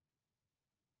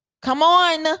 Come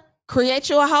on. Create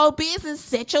your whole business.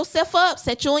 Set yourself up.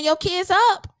 Set you and your kids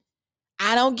up.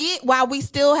 I don't get why we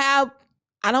still have,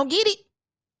 I don't get it.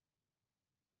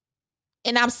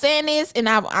 And I'm saying this, and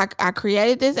I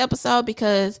created this episode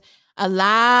because a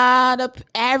lot of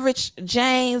average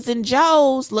Janes and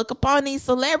Joes look upon these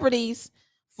celebrities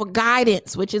for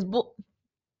guidance, which is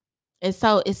it's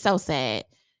so sad.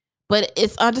 But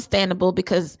it's understandable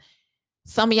because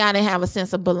some of y'all didn't have a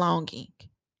sense of belonging.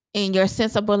 And your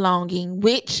sense of belonging,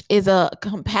 which is a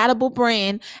compatible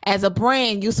brand, as a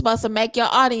brand, you're supposed to make your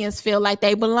audience feel like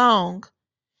they belong.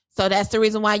 So that's the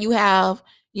reason why you have,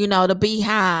 you know, the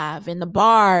Beehive and the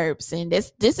Barbs. And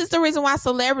this is the reason why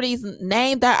celebrities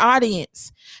name their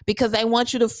audience, because they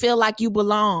want you to feel like you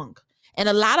belong. And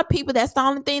a lot of people, that's the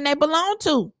only thing they belong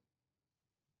to.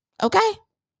 Okay?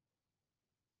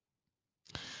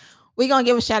 We're going to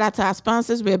give a shout out to our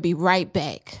sponsors. We'll be right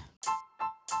back.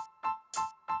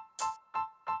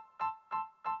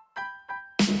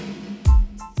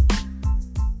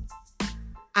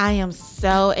 I am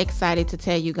so excited to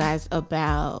tell you guys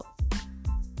about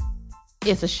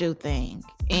It's a Shoe Thing.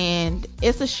 And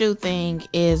It's a Shoe Thing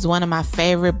is one of my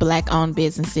favorite Black-owned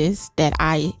businesses that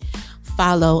I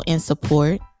follow and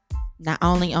support, not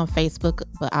only on Facebook,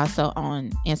 but also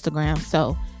on Instagram.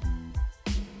 So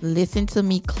listen to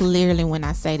me clearly when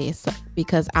I say this,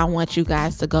 because I want you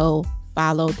guys to go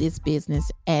follow this business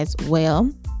as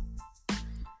well.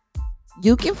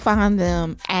 You can find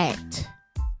them at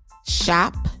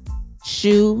Shop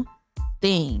Shoe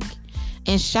Thing.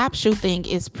 And Shop Shoe Thing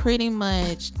is pretty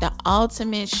much the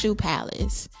ultimate shoe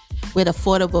palace with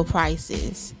affordable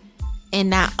prices. And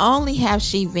not only have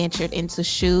she ventured into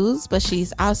shoes, but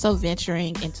she's also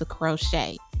venturing into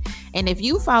crochet. And if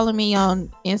you follow me on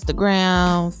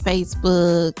Instagram,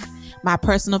 Facebook, my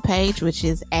personal page, which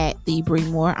is at the Bree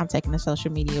Moore, I'm taking a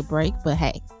social media break, but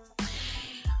hey,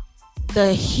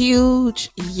 the huge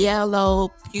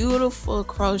yellow, beautiful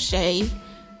crochet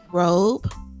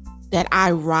robe that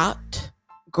I rocked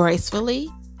gracefully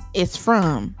is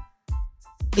from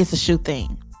It's a Shoe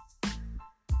Thing.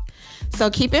 So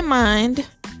keep in mind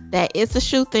that It's a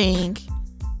Shoe Thing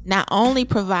not only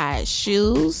provides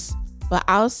shoes, but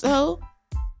also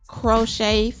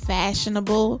crochet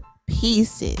fashionable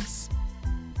pieces.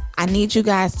 I need you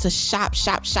guys to shop.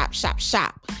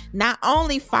 Not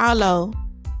only follow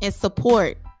and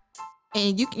support,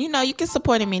 and you can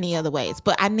support in many other ways,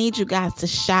 but I need you guys to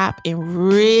shop and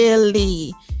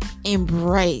really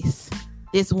embrace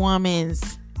this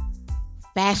woman's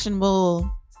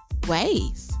fashionable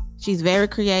ways. She's very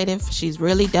creative. She's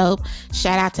really dope.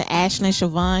 Shout out to Ashlyn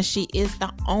Siobhan. She is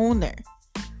the owner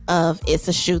of It's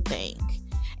a Shoe Thing.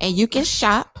 And you can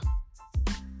shop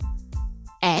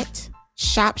at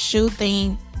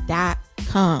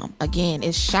shopshoething.com. Again,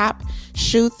 it's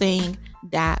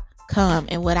shopshoething.com.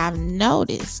 And what I've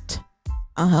noticed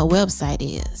on her website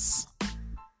is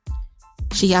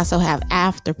she also have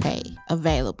Afterpay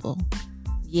available.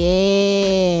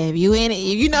 Yeah, if you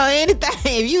know anything like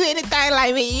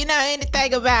me, you know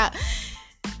anything about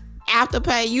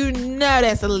Afterpay, you know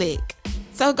that's a lick.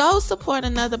 So go support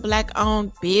another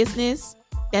Black-owned business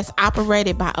that's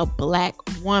operated by a Black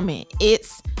woman.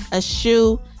 It's a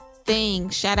Shoe Thing.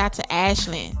 Shout out to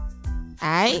Ashlyn. All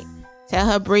right? Tell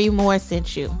her Bree Moore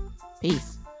sent you.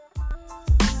 Peace.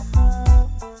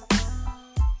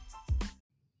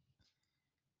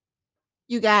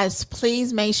 You guys,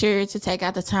 please make sure to take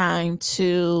out the time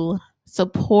to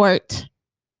support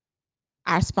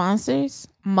our sponsors.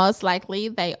 Most likely,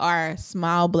 they are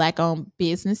small Black-owned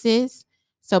businesses.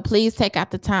 So please take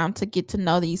out the time to get to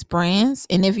know these brands.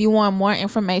 And if you want more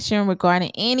information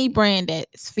regarding any brand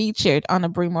that's featured on the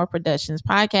Bree Moore Productions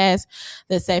podcast,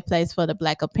 the safe place for the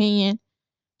Black opinion,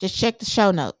 just check the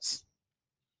show notes.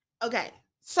 Okay,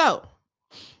 so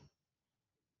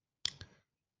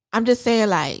I'm just saying,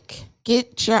 like,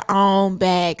 get your own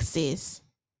bag, sis.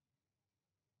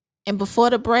 And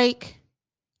before the break,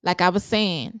 like I was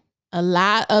saying, a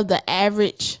lot of the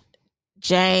average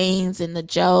Janes and the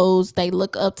Joes, they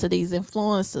look up to these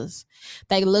influencers.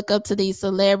 They look up to these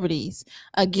celebrities.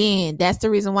 Again, that's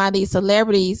the reason why these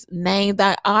celebrities name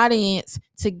their audience,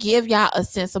 to give y'all a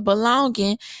sense of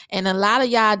belonging. And a lot of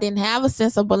y'all didn't have a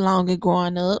sense of belonging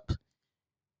growing up.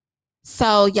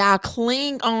 So y'all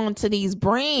cling on to these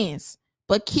brands.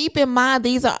 But keep in mind,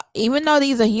 even though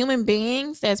these are human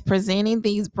beings that's presenting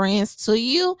these brands to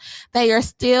you, they are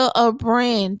still a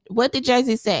brand. What did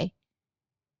Jay-Z say?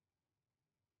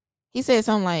 He said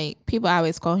something like, people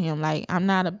always quote him like, I'm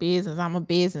not a business, I'm a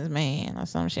businessman, or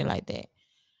some shit like that.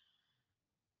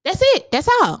 That's it. That's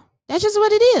all. That's just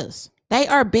what it is. They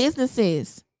are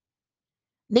businesses.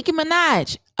 Nicki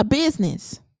Minaj, a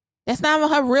business. That's not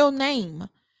her real name.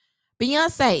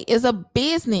 Beyonce is a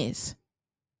business.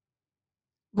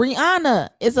 Rihanna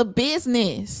is a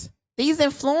business. These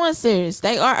influencers,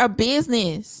 they are a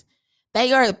business.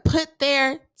 They are put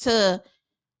there to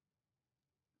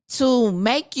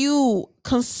make you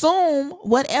consume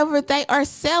whatever they are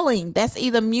selling. That's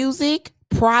either music,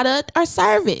 product, or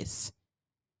service.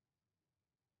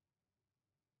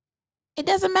 It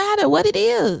doesn't matter what it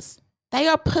is. They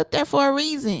are put there for a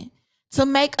reason, to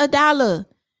make a dollar.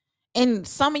 And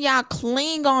some of y'all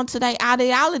cling on to their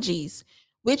ideologies,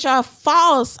 which are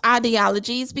false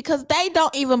ideologies, because they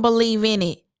don't even believe in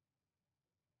it.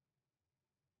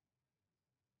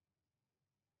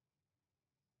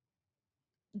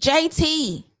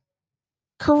 JT,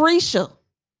 Carisha,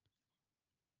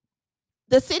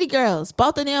 the city girls,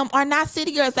 both of them are not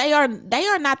city girls. They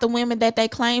are not the women that they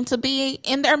claim to be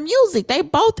in their music. They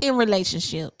both in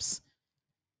relationships.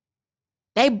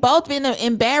 They both been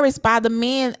embarrassed by the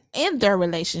men in their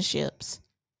relationships.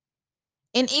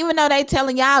 And even though they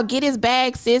telling y'all, get his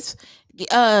bag, sis,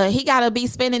 he gotta be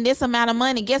spending this amount of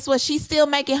money. Guess what? She's still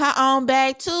making her own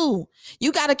bag too.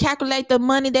 You gotta calculate the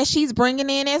money that she's bringing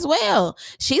in as well.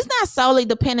 She's not solely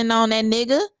depending on that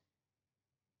nigga.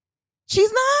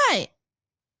 She's not.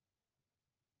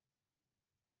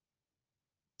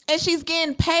 And she's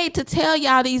getting paid to tell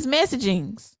y'all these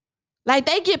messagings. Like,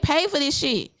 they get paid for this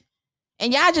shit.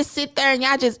 And y'all just sit there and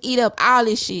y'all just eat up all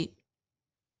this shit.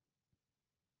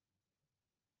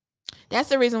 That's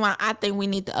the reason why I think we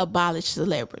need to abolish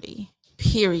celebrity.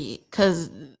 Period. Because,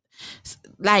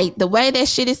 like, the way that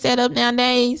shit is set up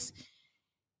nowadays,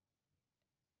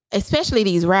 especially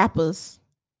these rappers,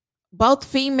 both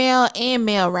female and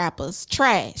male rappers,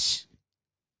 trash.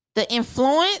 The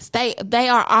influence, they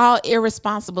are all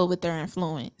irresponsible with their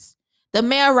influence. The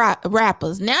male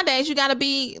rappers, nowadays you gotta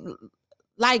be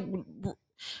like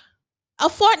a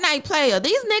Fortnite player.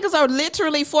 These niggas are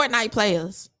literally Fortnite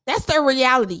players. That's their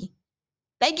reality.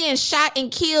 They getting shot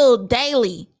and killed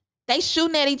daily. They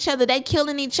shooting at each other. They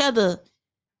killing each other.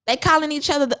 They calling each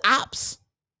other the ops.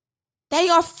 They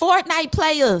are Fortnite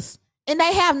players, and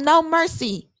they have no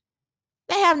mercy.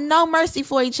 They have no mercy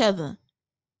for each other.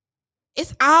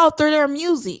 It's all through their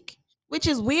music, which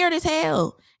is weird as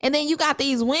hell. And then you got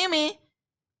these women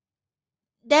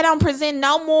that don't present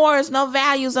no morals, no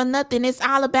values, or nothing. It's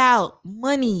all about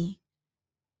money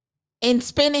and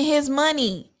spending his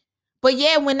money. But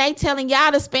yeah, when they telling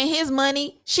y'all to spend his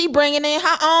money, she bringing in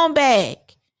her own bag.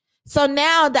 So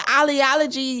now the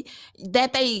ideology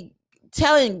that they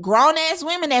telling grown ass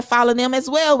women that follow them as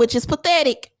well, which is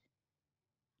pathetic.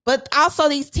 But also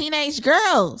these teenage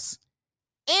girls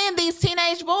and these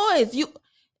teenage boys. You,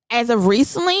 as of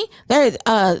recently, there's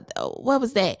what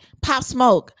was that? Pop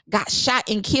Smoke got shot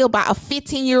and killed by a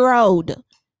 15-year-old.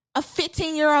 A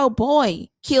 15-year-old boy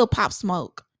killed Pop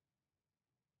Smoke.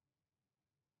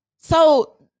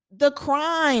 So the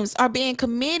crimes are being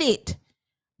committed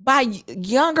by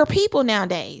younger people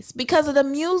nowadays because of the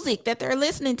music that they're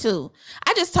listening to.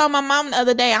 I just told my mom the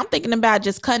other day, I'm thinking about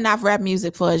just cutting off rap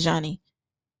music for a Johnny.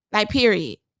 Like,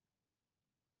 period.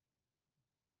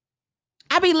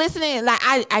 I be listening, like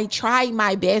I try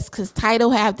my best, because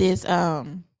Tidal have this I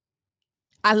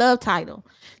love Tidal.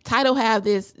 Tidal have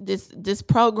this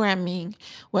programming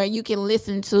where you can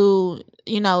listen to,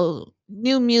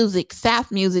 new music,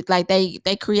 South music. Like, they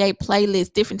create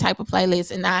playlists, different type of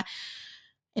playlists,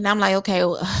 and I'm like, okay,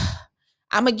 well,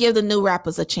 I'm gonna give the new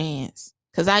rappers a chance,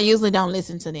 because I usually don't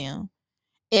listen to them.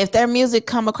 If their music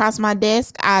come across my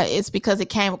desk, it's because it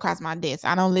came across my desk.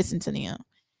 I don't listen to them.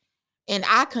 And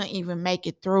I couldn't even make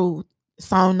it through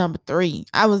song number 3.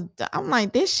 I'm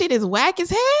like, this shit is whack as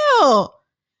hell.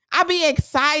 I be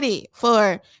excited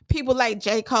for people like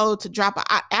J. Cole to drop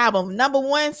an album. Number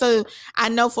 1, so I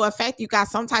know for a fact you got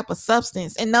some type of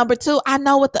substance. And number 2,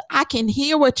 I can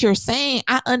hear what you're saying.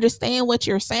 I understand what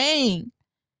you're saying.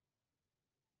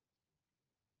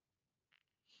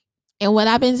 And what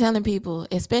I've been telling people,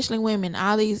 especially women,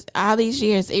 all these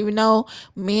years, even though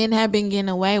men have been getting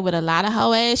away with a lot of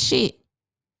hoe ass shit.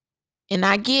 And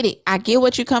I get it. I get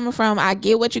what you're coming from. I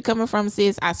get what you're coming from,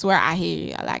 sis. I swear I hear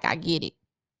you. Like, I get it.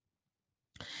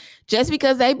 Just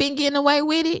because they've been getting away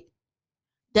with it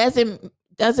doesn't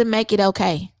make it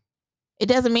okay. It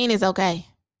doesn't mean it's okay.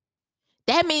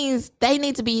 That means they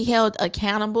need to be held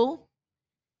accountable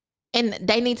and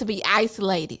they need to be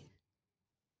isolated.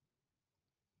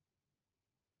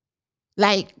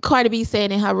 Like Cardi B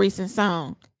said in her recent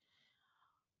song,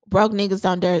 broke niggas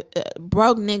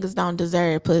don't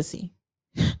deserve pussy.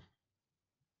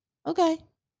 Okay.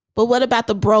 But what about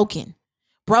the broken?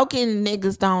 Broken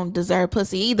niggas don't deserve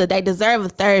pussy either. They deserve a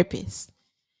therapist.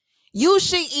 You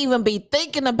should even be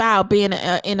thinking about being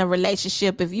in a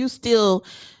relationship if you still,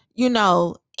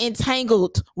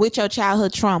 entangled with your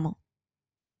childhood trauma.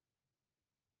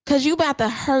 Cause you about to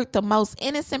hurt the most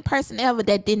innocent person ever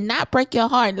that did not break your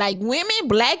heart. Like women,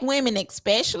 black women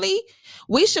especially,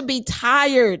 we should be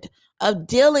tired of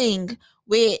dealing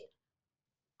with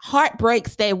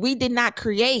heartbreaks that we did not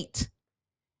create.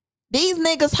 These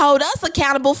niggas hold us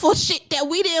accountable for shit that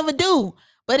we didn't ever do.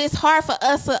 But it's hard for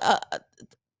us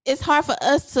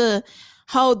to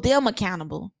hold them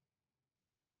accountable.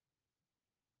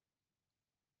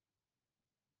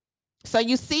 So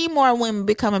you see more women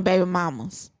becoming baby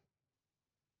mamas.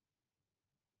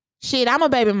 Shit, I'm a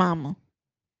baby mama.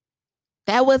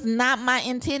 That was not my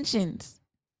intentions.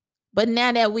 But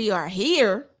now that we are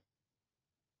here,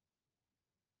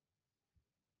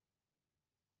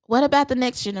 what about the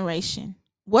next generation?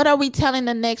 What are we telling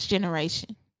the next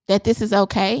generation? That this is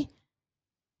okay?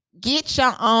 Get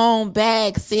your own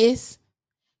bag, sis.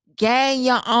 Gain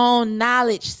your own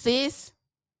knowledge, sis.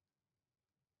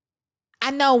 I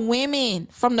know women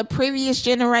from the previous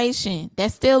generation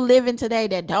that still living today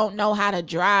that don't know how to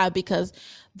drive because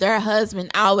their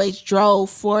husband always drove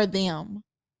for them.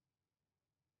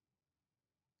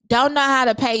 Don't know how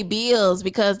to pay bills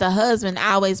because the husband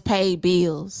always paid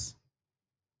bills.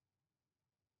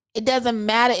 It doesn't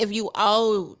matter if you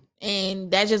old and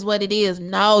that's just what it is.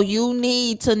 No, you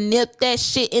need to nip that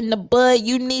shit in the bud.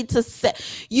 You need to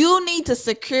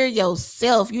secure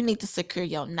yourself. You need to secure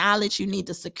your knowledge. You need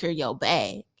to secure your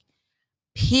bag.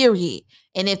 Period.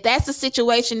 And if that's the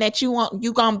situation that you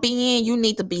gonna be in, you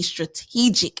need to be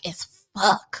strategic as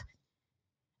fuck.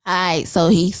 All right, so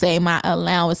he say my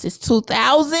allowance is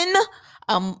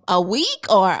 $2,000 a week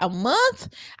or a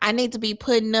month. I need to be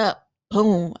putting up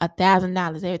boom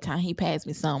 $1,000 every time he pays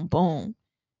me something. Boom.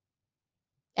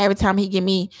 Every time he give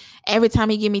me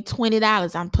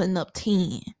 $20, I'm putting up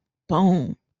 10.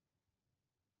 Boom.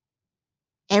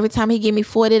 Every time he give me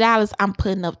 $40, I'm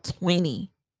putting up 20.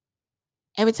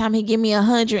 Every time he give me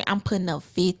 100, I'm putting up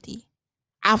 50.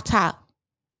 Off top.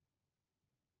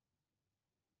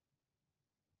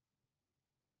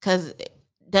 Cause it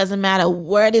doesn't matter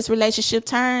where this relationship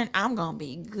turn, I'm gonna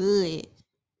be good.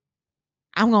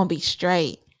 I'm gonna be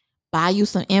straight. Buy you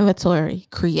some inventory.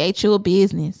 Create you a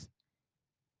business.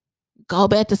 Go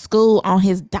back to school on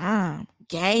his dime.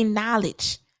 Gain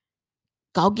knowledge.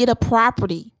 Go get a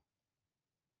property.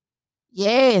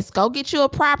 Yes, go get you a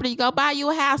property. Go buy you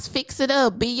a house. Fix it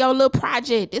up. Be your little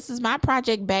project. This is my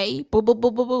project, babe. Boo, boo,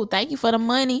 boo, boo, boo. Thank you for the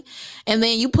money. And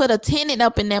then you put a tenant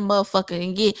up in that motherfucker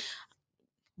and get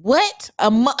what?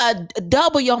 A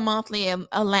double your monthly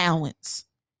allowance.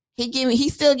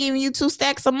 He's still giving you 2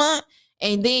 stacks a month,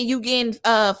 and then you getting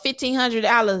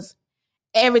 $1,500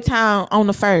 every time on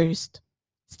the first.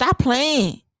 Stop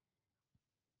playing.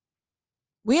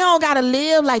 We don't gotta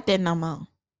live like that no more.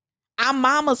 Our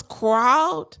mamas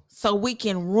crawled so we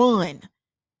can run.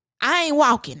 I ain't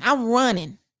walking, I'm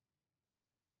running.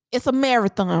 It's a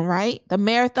marathon, right? The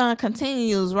marathon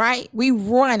continues, right? We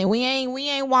running. We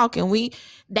ain't walking.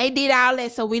 They did all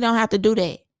that so we don't have to do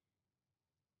that.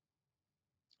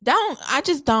 I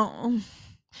just don't.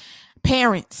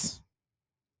 Parents,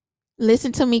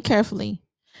 listen to me carefully.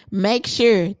 Make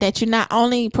sure that you not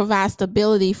only provide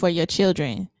stability for your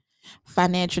children,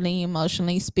 financially,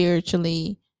 emotionally,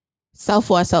 spiritually, so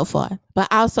forth, but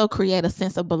also create a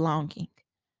sense of belonging,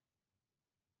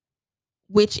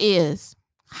 which is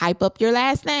hype up your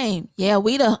last name. Yeah,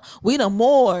 we the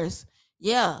Moores.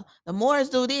 Yeah, the Moores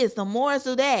do this, the Moores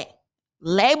do that.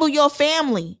 Label your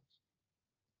family.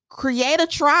 Create a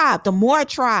tribe, the Moore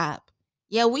tribe.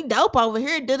 Yeah, we dope over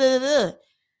here. I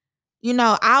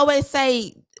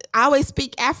always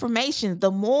speak affirmations.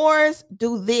 The Moors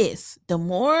do this. The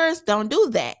Moors don't do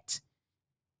that.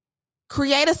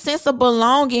 Create a sense of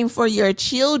belonging for your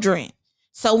children.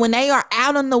 So when they are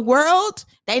out in the world,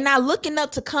 they not looking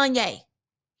up to Kanye.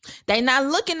 They not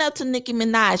looking up to Nicki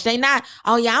Minaj. They not,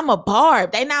 oh yeah, I'm a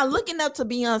Barb. They not looking up to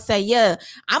Beyonce. Yeah,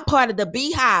 I'm part of the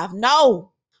Beehive.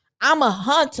 No, I'm a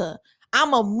Hunter.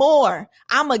 I'm a Moore.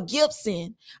 I'm a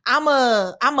Gibson. I'm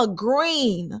a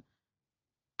Green.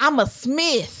 I'm a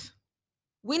Smith.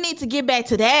 We need to get back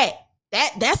to that.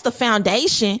 That's the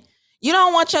foundation. You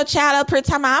don't want your child up here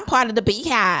talking about I'm part of the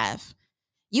Beehive.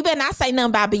 You better not say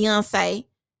nothing about Beyonce.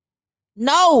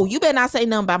 No, you better not say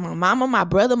nothing about my mama, my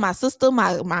brother, my sister,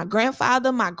 my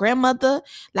grandfather, my grandmother.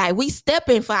 Like, we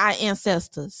stepping for our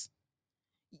ancestors.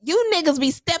 You niggas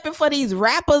be stepping for these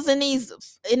rappers and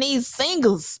these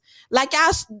singers. Like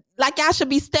y'all should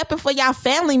be stepping for y'all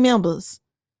family members.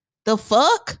 The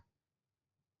fuck?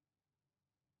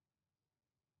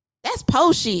 That's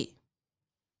po shit.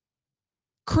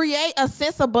 Create a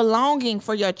sense of belonging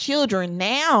for your children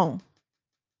now.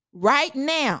 Right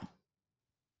now.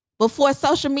 Before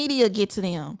social media get to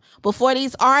them, before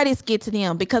these artists get to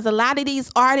them, because a lot of these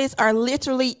artists are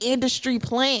literally industry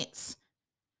plants.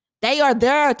 They are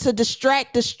there to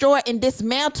distract, destroy, and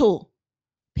dismantle.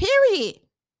 Period.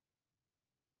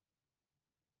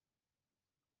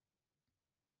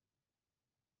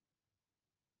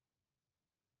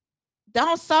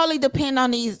 Don't solely depend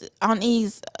on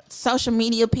these social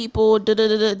media people,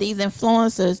 these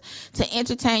influencers to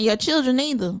entertain your children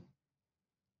either.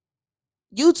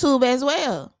 YouTube as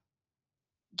well.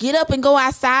 Get up and go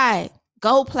outside.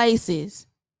 Go places.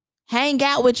 Hang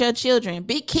out with your children.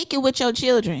 Be kicking with your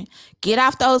children. Get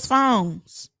off those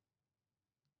phones.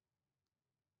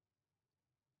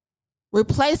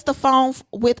 Replace the phone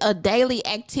with a daily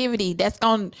activity that's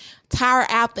going to tire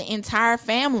out the entire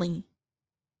family.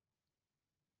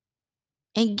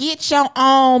 And get your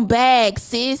own bag,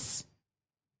 sis.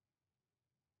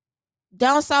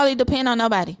 Don't solely depend on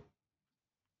nobody.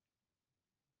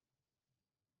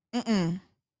 Mm-mm.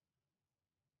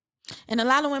 And a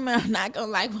lot of women are not gonna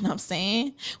like what I'm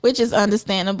saying, which is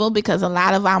understandable because a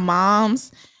lot of our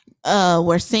moms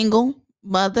were single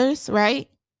mothers, right?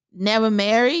 Never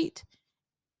married.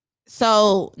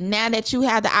 So now that you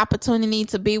have the opportunity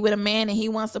to be with a man and he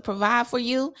wants to provide for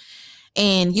you,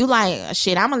 and you like,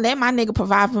 shit, I'm gonna let my nigga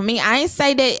provide for me. I ain't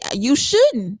say that you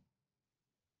shouldn't.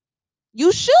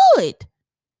 You should,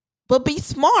 but be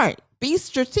smart, be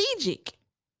strategic.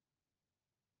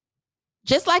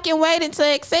 Just like in Waiting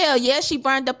to Exhale, yeah, she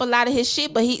burned up a lot of his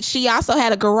shit, but she also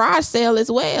had a garage sale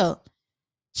as well.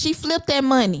 She flipped that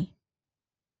money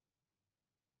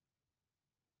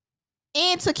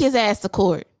and took his ass to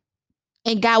court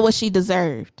and got what she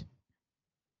deserved.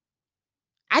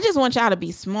 I just want y'all to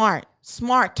be smart,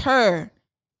 smarter.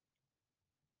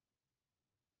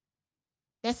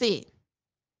 That's it.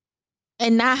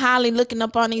 And not highly looking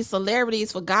up on these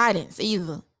celebrities for guidance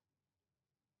either.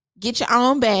 Get your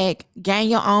own bag, gain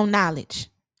your own knowledge.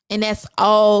 And that's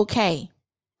okay.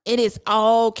 It is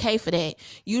okay for that.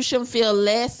 You shouldn't feel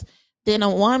less than a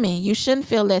woman. You shouldn't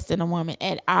feel less than a woman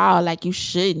at all. Like, you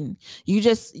shouldn't. You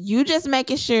just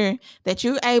making sure that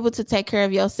you're able to take care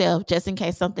of yourself just in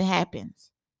case something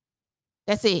happens.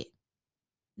 That's it.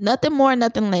 Nothing more,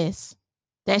 nothing less.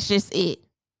 That's just it.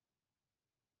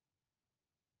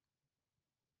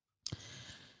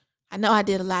 I know I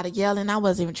did a lot of yelling. I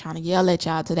wasn't even trying to yell at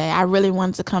y'all today. I really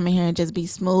wanted to come in here and just be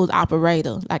smooth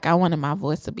operator. Like, I wanted my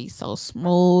voice to be so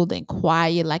smooth and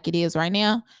quiet like it is right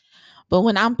now. But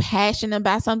when I'm passionate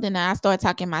about something and I start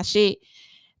talking my shit,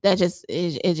 that just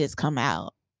it just come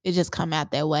out. It just come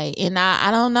out that way. And I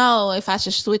don't know if I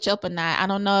should switch up or not. I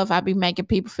don't know if I be making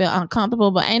people feel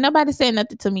uncomfortable, but ain't nobody saying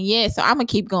nothing to me yet. So I'm gonna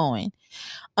keep going.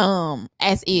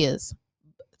 As is.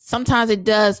 Sometimes it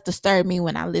does disturb me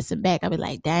when I listen back. I be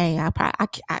like, dang, I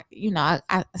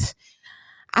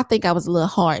think I was a little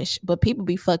harsh, but people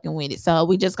be fucking with it. So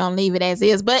we just gonna leave it as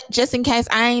is. But just in case,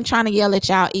 I ain't trying to yell at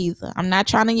y'all either. I'm not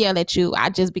trying to yell at you. I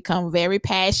just become very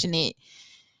passionate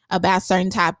about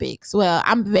certain topics. Well,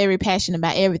 I'm very passionate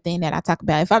about everything that I talk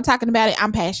about. If I'm talking about it,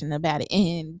 I'm passionate about it.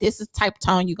 And this is the type of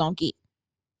tone you're gonna get.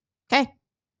 Okay.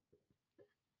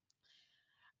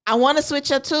 I want to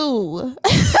switch up too.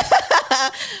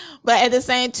 But at the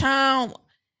same time,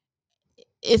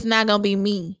 it's not gonna be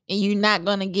me, and you're not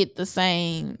gonna get the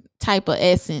same type of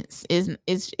essence.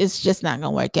 It's just not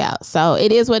gonna work out. So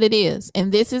it is what it is,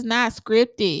 and this is not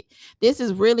scripted. This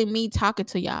is really me talking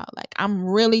to y'all. Like, I'm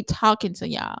really talking to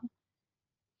y'all.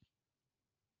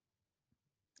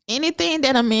 Anything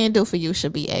that a man do for you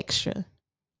should be extra.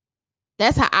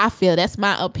 That's how I feel. That's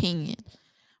my opinion.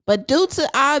 But due to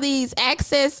all these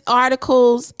access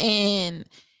articles and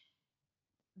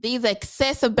these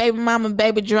excessive baby mama,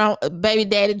 baby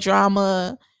daddy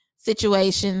drama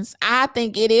situations, I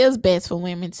think it is best for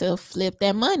women to flip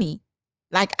that money.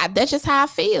 Like, that's just how I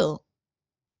feel.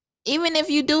 Even if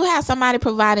you do have somebody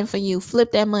providing for you,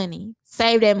 flip that money,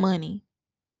 save that money,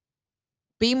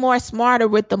 be more smarter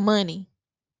with the money.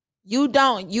 You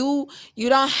don't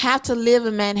have to live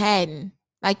in Manhattan.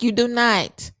 Like, you do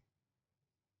not.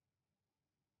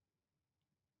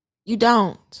 You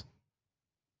don't.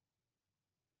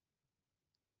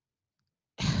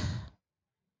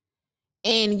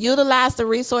 and utilize the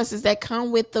resources that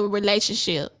come with the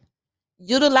relationship.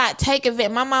 Utilize, take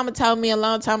advantage. My mama told me a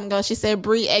long time ago, she said,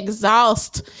 Bree,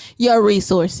 exhaust your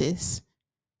resources.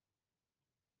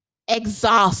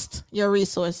 Exhaust your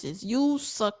resources. You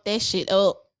suck that shit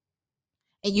up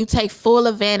and you take full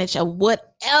advantage of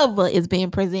whatever is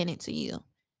being presented to you.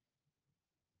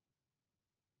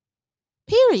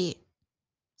 Period.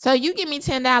 So you give me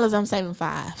 $10, I'm saving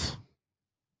 $5.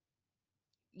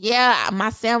 Yeah,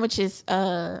 my sandwiches,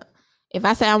 if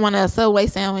I say I want a Subway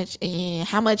sandwich, and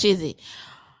how much is it?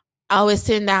 Oh, it's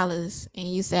 $10. And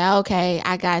you say, okay,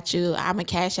 I got you. I'm going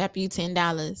to cash app you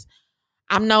 $10.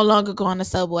 I'm no longer going to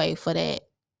Subway for that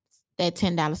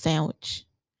 $10 sandwich.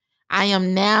 I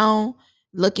am now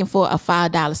looking for a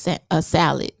 $5 a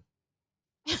salad.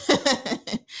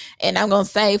 And I'm going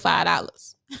to save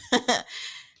 $5.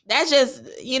 That's just,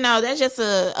 that's just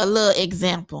a little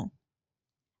example.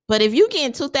 But if you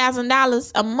getting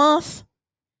 $2,000 a month,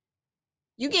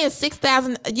 you getting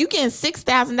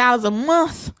 $6,000 a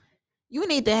month, you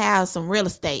need to have some real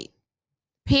estate.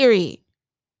 Period.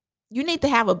 You need to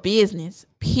have a business.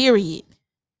 Period.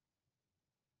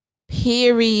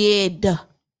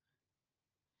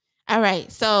 All right,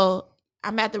 so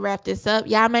I'm about to wrap this up.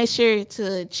 Y'all make sure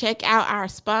to check out our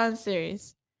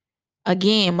sponsors.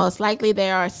 Again, most likely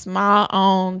they are small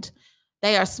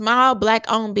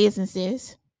Black-owned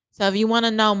businesses. So if you want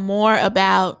to know more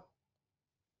about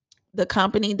the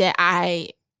company that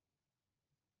I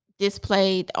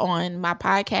displayed on my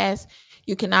podcast,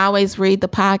 you can always read the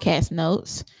podcast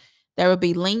notes. There will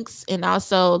be links, and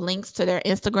also links to their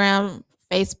Instagram,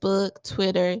 Facebook,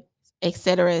 Twitter,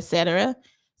 etc., etc.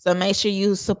 So make sure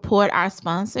you support our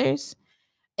sponsors.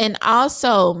 And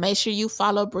also make sure you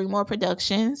follow Bring More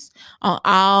Productions on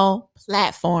all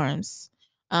platforms.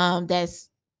 That's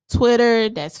Twitter,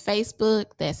 that's Facebook,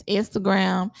 that's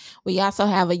Instagram. We also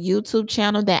have a YouTube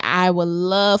channel that I would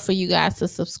love for you guys to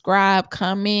subscribe,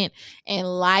 comment, and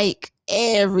like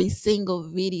every single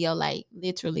video, like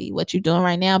literally what you're doing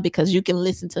right now, because you can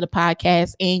listen to the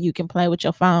podcast and you can play with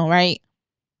your phone, right?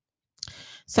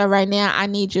 So right now, I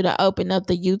need you to open up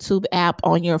the YouTube app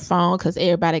on your phone, because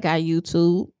everybody got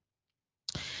YouTube.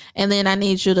 And then I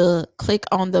need you to click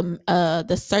on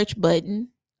the search button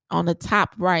on the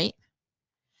top right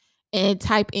and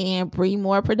type in Bree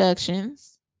More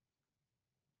Productions.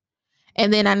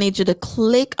 And then I need you to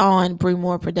click on Bree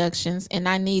More Productions, and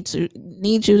I need you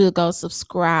to go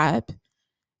subscribe.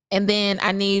 And then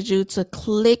I need you to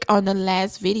click on the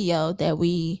last video that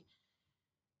we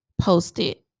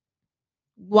posted.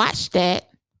 Watch that,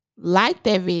 like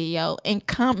that video, and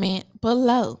comment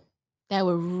below. That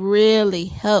would really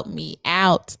help me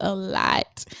out a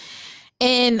lot.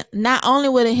 And not only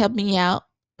would it help me out,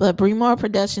 but Bring More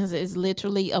Productions is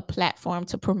literally a platform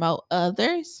to promote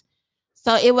others.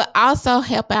 So it would also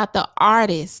help out the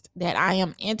artists that I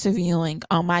am interviewing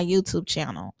on my YouTube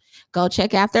channel. Go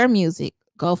check out their music.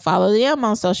 Go follow them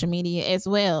on social media as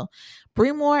well.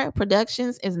 Bring More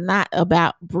Productions is not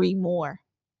about Bree More,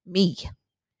 me.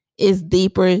 It's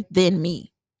deeper than me.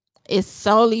 It's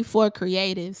solely for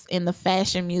creatives in the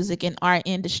fashion, music, and art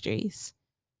industries.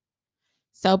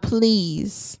 So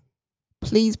please,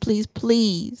 please, please,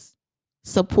 please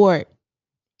support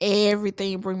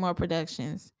everything Bring More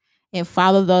Productions and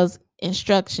follow those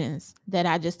instructions that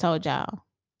I just told y'all.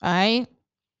 All right.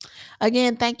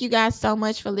 Again, thank you guys so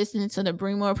much for listening to the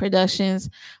Bring More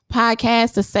Productions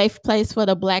podcast, a safe place for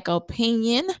the Black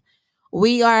opinion.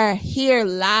 We are here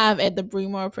live at the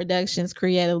Bring More Productions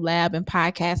Creative Lab and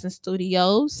Podcasting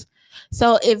Studios.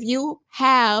 So if you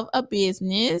have a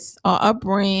business or a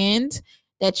brand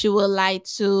that you would like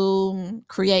to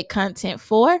create content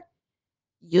for,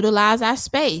 utilize our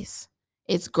space.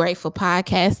 It's great for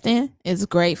podcasting. It's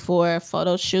great for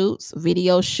photo shoots,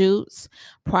 video shoots,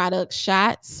 product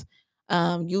shots,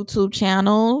 YouTube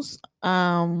channels,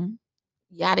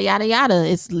 yada, yada, yada.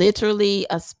 It's literally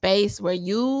a space where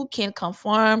you can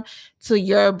conform to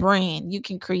your brand. You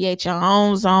can create your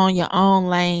own zone, your own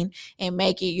lane, and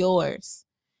make it yours.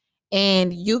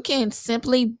 And you can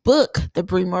simply book the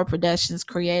Bring More Productions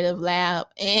Creative Lab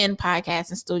and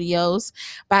Podcasting Studios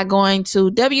by going to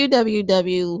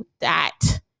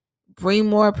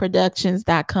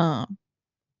www.bringmoreproductions.com.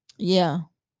 Yeah,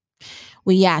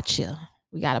 we got you.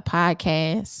 We got a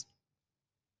podcast.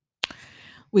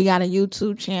 We got a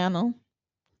YouTube channel.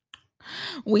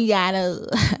 We got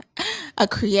a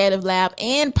creative lab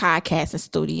and podcasting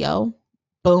studio.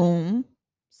 Boom.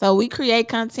 So we create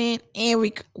content,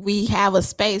 and we have a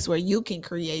space where you can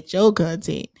create your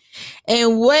content.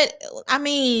 And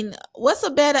what's a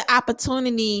better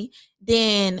opportunity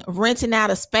than renting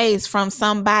out a space from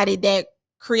somebody that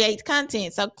create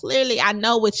content. So clearly I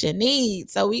know what you need.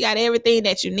 So we got everything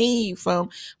that you need, from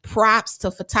props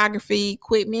to photography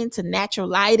equipment to natural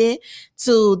lighting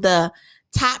to the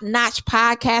top-notch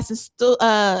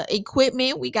podcasting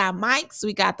equipment. We got mics,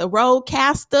 we got the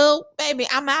Rodecaster. Baby,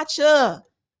 I'm out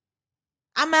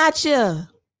here.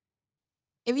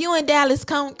 If you in Dallas,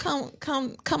 come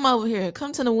over here.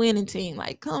 Come to the winning team.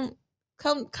 Like come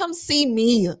see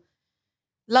me.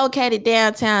 Located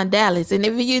downtown Dallas. And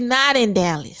if you're not in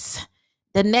Dallas,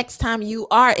 the next time you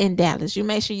are in Dallas, you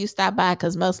make sure you stop by,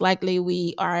 because most likely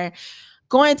we are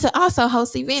going to also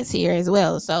host events here as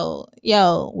well. So,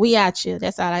 yo, we out you.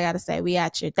 That's all I got to say. We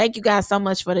out you. Thank you guys so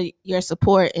much for your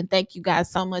support, and thank you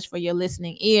guys so much for your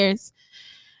listening ears.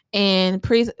 And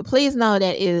please know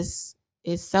that is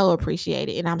so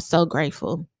appreciated, and I'm so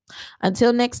grateful.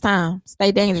 Until next time,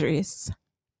 stay dangerous.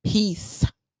 Peace.